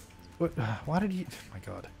 Why did you... Oh, my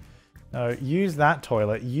God. No, use that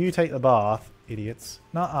toilet. You take the bath. Idiots.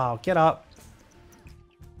 No, get up.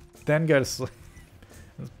 Then go to sleep.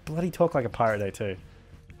 Bloody talk like a pirate day too.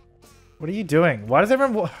 What are you doing? Why does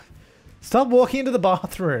everyone stop walking into the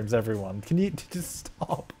bathrooms, everyone? Can you just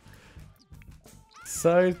stop?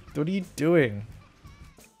 So, what are you doing?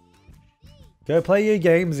 Go play your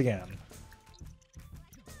games again.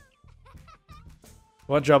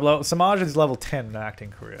 What job level? SEMAJ is level 10 in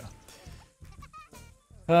acting career.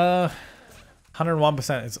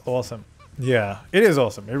 101% is awesome. Yeah, it is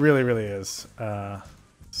awesome. It really, really is.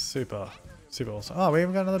 Super awesome. Oh, we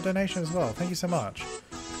even got another donation as well. Thank you so much.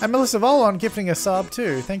 And Melissa Volon gifting a sub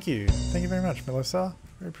too. Thank you. Thank you very much, Melissa.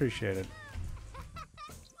 Very appreciated.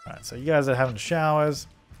 Alright, so you guys are having showers.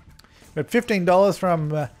 We had $15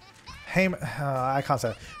 from I can't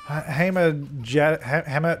say it. Hamajetic.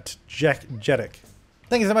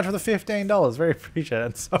 Thank you so much for the $15. Very appreciated.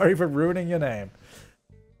 And sorry for ruining your name.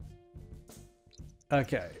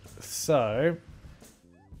 Okay, so...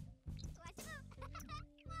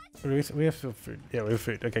 We have food. Yeah, we have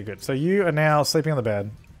food. Okay, good. So you are now sleeping on the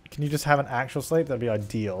bed. Can you just have an actual sleep? That'd be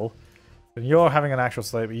ideal. And you're having an actual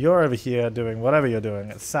sleep. You're over here doing whatever you're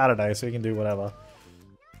doing. It's Saturday, so you can do whatever.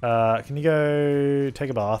 Can you go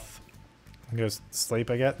take a bath? And go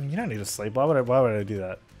sleep, I guess? You don't need to sleep. Why would I do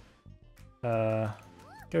that?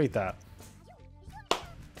 Go eat that.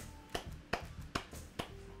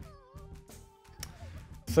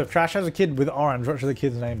 So if Trash has a kid with Orange, what should the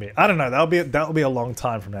kid's name be? I don't know. That'll be a long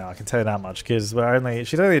time from now. I can tell you that much because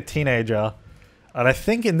she's only a teenager, and I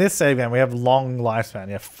think in this save game we have long lifespan.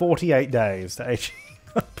 Yeah, 48 days to age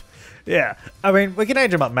up. Yeah, I mean we can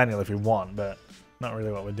age them up manually if we want, but not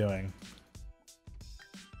really what we're doing.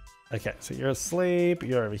 Okay, so you're asleep.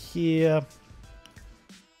 You're over here.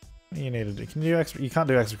 What do you need to do? Can you do extra? You can't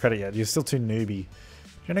do extra credit yet. You're still too newbie. Do you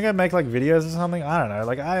wanna go make like videos or something? I don't know.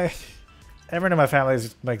 Like everyone in my family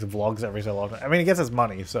just makes vlogs every so often. I mean, it gets us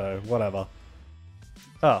money, so whatever.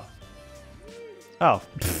 Oh. Oh.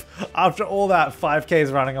 After all that,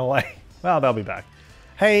 5K's running away. Well, they'll be back.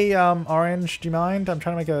 Hey, Orange, do you mind? I'm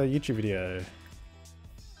trying to make a YouTube video.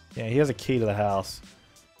 Yeah, he has a key to the house.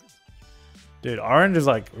 Dude, Orange is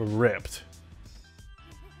like ripped.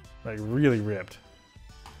 Like really ripped.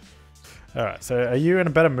 Alright, so are you in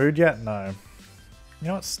a better mood yet? No. You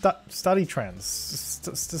know what? Study trends.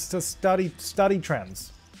 Study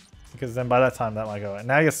trends. Because then by that time that might go away.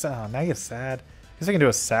 Now you're sad. Now you're sad. I guess I can do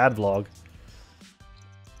a sad vlog.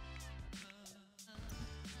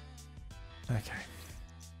 Okay.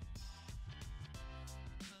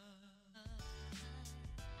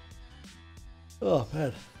 Oh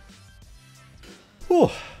man.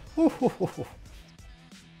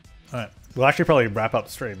 Alright. We'll actually probably wrap up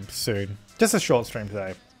stream soon. Just a short stream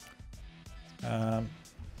today.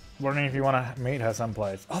 Wondering if you want to meet her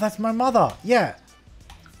someplace. Oh, that's my mother. Yeah.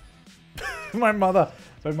 My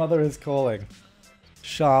mother is calling.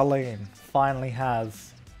 Charlene finally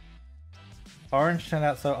has. Orange turned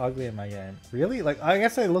out so ugly in my game. Really? Like, I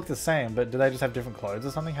guess they look the same, but do they just have different clothes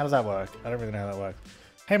or something? How does that work? I don't really know how that works.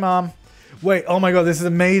 Hey, Mom. Wait, oh my god, this is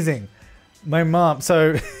amazing. My mom.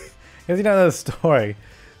 So, as you know the story,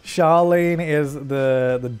 Charlene is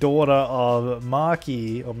the daughter of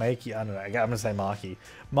Marky, or Makey, I don't know, I'm going to say Marky.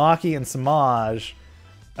 Marky and SEMAJ,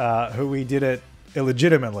 who we did it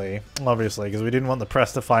illegitimately, obviously, because we didn't want the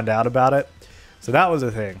press to find out about it. So that was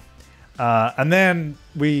a thing. And then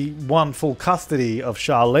we won full custody of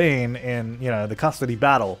Charlene in, you know, the custody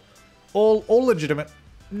battle. All legitimate,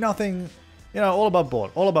 nothing, you know, all above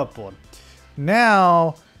board, all above board.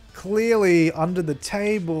 Now, clearly, under the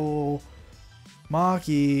table,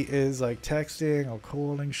 Marky is like texting or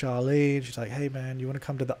calling Charlene. She's like, hey man, you want to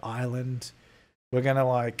come to the island? We're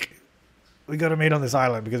gonna we gotta meet on this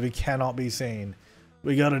island because we cannot be seen.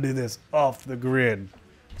 We gotta do this off the grid.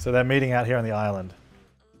 So they're meeting out here on the island.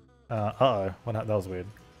 Uh-oh, well, that was weird.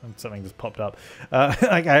 Something just popped up.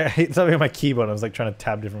 Like I hit something on my keyboard. I was like trying to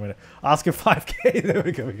tab different windows. Ask if 5K. There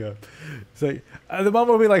we go. So the mom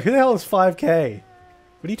will be like, who the hell is 5K?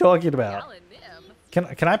 What are you talking about?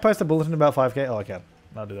 Can I post a bulletin about 5K? Oh, I can.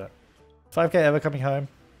 I'll do that. 5K ever coming home?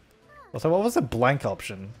 Also, what was the blank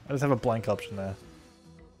option? I just have a blank option there.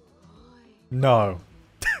 No.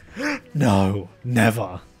 No.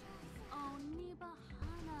 Never.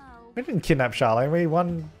 We didn't kidnap Charlene. We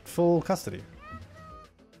won full custody.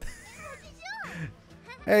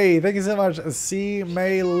 Hey, thank you so much, C.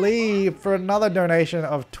 May Lee, for another donation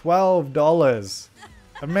of $12.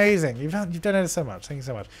 Amazing. You've donated so much. Thank you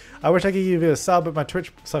so much. I wish I could give you a sub, but my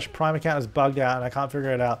Twitch/Prime account is bugged out and I can't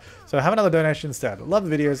figure it out. So have another donation instead. Love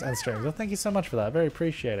the videos and streams. Well, thank you so much for that. Very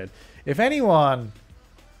appreciated. If anyone...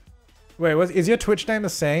 Wait, is your Twitch name the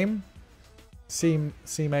same? C.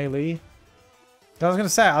 May Lee? I was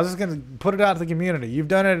just going to put it out to the community. You've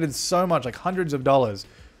donated so much, like hundreds of dollars,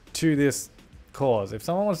 to this cause. If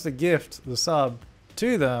someone wants to gift the sub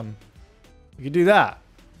to them, you could do that.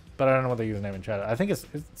 But I don't know what the username in chat is. I think it's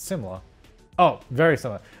similar. Oh, very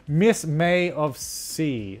similar. Miss May of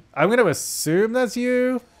C. I'm going to assume that's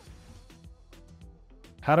you.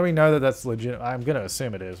 How do we know that that's legit? I'm going to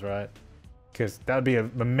assume it is, right? Because that would be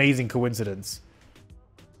an amazing coincidence.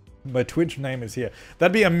 My Twitch name is here.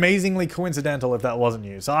 That'd be amazingly coincidental if that wasn't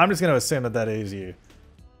you. So I'm just going to assume that that is you.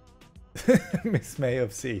 Miss May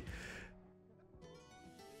of C.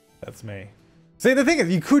 That's me. See, the thing is,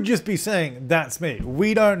 you could just be saying, that's me.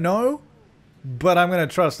 We don't know, but I'm going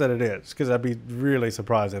to trust that it is, because I'd be really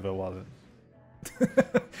surprised if it wasn't.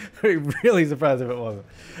 Really surprised if it wasn't.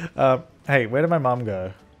 Hey, where did my mom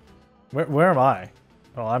go? Where am I?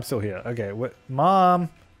 Oh, I'm still here. Okay, Mom!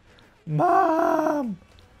 Mom!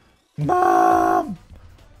 Mom!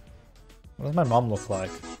 What does my mom look like?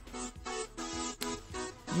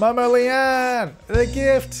 Mama Leanne! The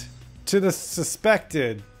gift to the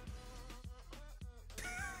suspected.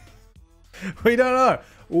 We don't know.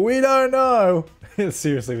 We don't know.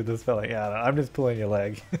 Seriously, with the spelling. Yeah, I'm just pulling your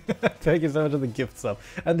leg. Thank you so much for the gift sub.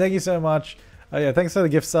 And thank you so much. Yeah, thanks for the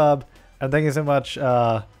gift sub. And thank you so much,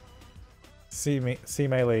 C.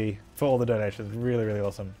 May Lee, for all the donations. Really, really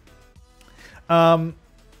awesome.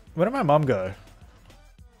 Where did my mom go?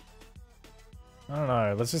 I don't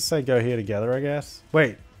know. Let's just say go here together, I guess.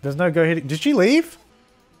 Wait, there's no go here. Did she leave?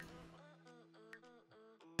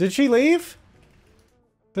 Did she leave?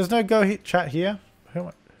 There's no go here chat here.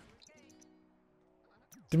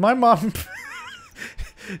 Did my mom...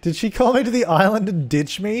 Did she call me to the island and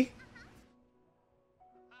ditch me?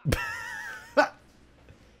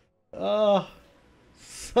 Oh,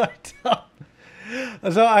 so dumb.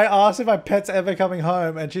 So I asked if my pet's ever coming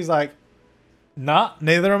home, and she's like, nah,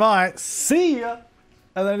 neither am I. See ya!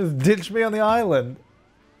 And then just ditched me on the island.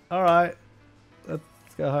 Alright. Let's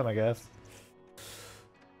go home, I guess.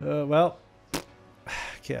 Well.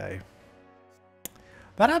 Okay.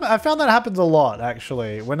 I found that happens a lot,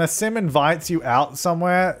 actually. When a sim invites you out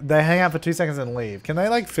somewhere, they hang out for 2 seconds and leave. Can they,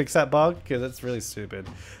 like, fix that bug? Because it's really stupid.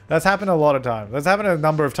 That's happened a lot of times. That's happened a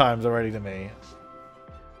number of times already to me.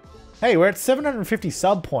 Hey, we're at 750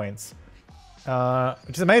 sub points.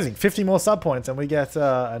 Which is amazing. 50 more sub points and we get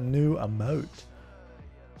a new emote.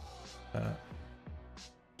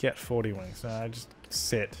 Get 40 wings. Just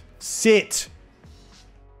sit. Sit!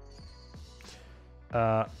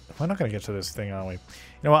 We're not going to get to this thing, are we? You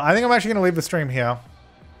know what? I think I'm actually going to leave the stream here.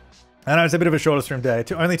 I know it's a bit of a shorter stream day.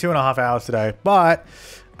 Only 2.5 hours today. But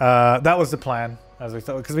that was the plan, as we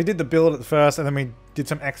thought. Because we did the build at the first, and then we did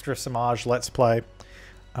some extra SEMAJ Let's Play.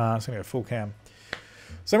 It's going to go full cam.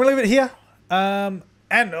 So I'm going to leave it here.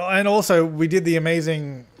 And also, we did the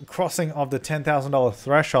amazing crossing of the $10,000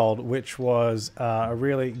 threshold, which was a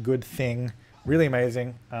really good thing. Really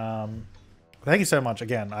amazing. Thank you so much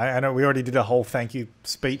again. I know we already did a whole thank you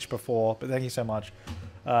speech before, but thank you so much.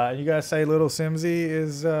 You guys say Little Simsy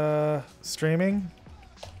is streaming?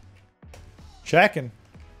 Checking.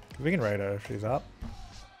 We can raid her if she's up.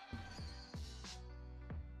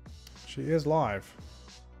 She is live.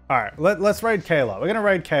 Alright, let's raid Kayla. We're going to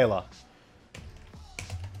raid Kayla.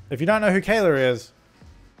 If you don't know who Kayla is,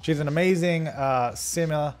 she's an amazing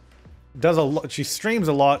simmer. Does a lot. She streams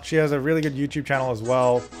a lot. She has a really good YouTube channel as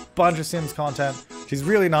well. Bunch of Sims content. She's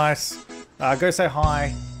really nice. Go say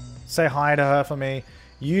hi. Say hi to her for me.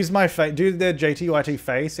 Use my face. Do the JTYT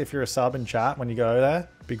face if you're a sub in chat when you go there.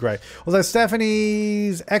 Be great. Also,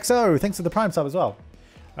 Stephanie's XO. Thanks for the Prime sub as well.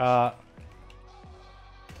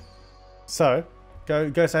 So,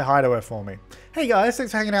 go say hi to her for me. Hey guys,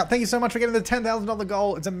 thanks for hanging out. Thank you so much for getting the $10,000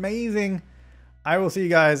 goal. It's amazing. I will see you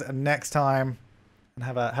guys next time. And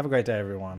have a great day, everyone.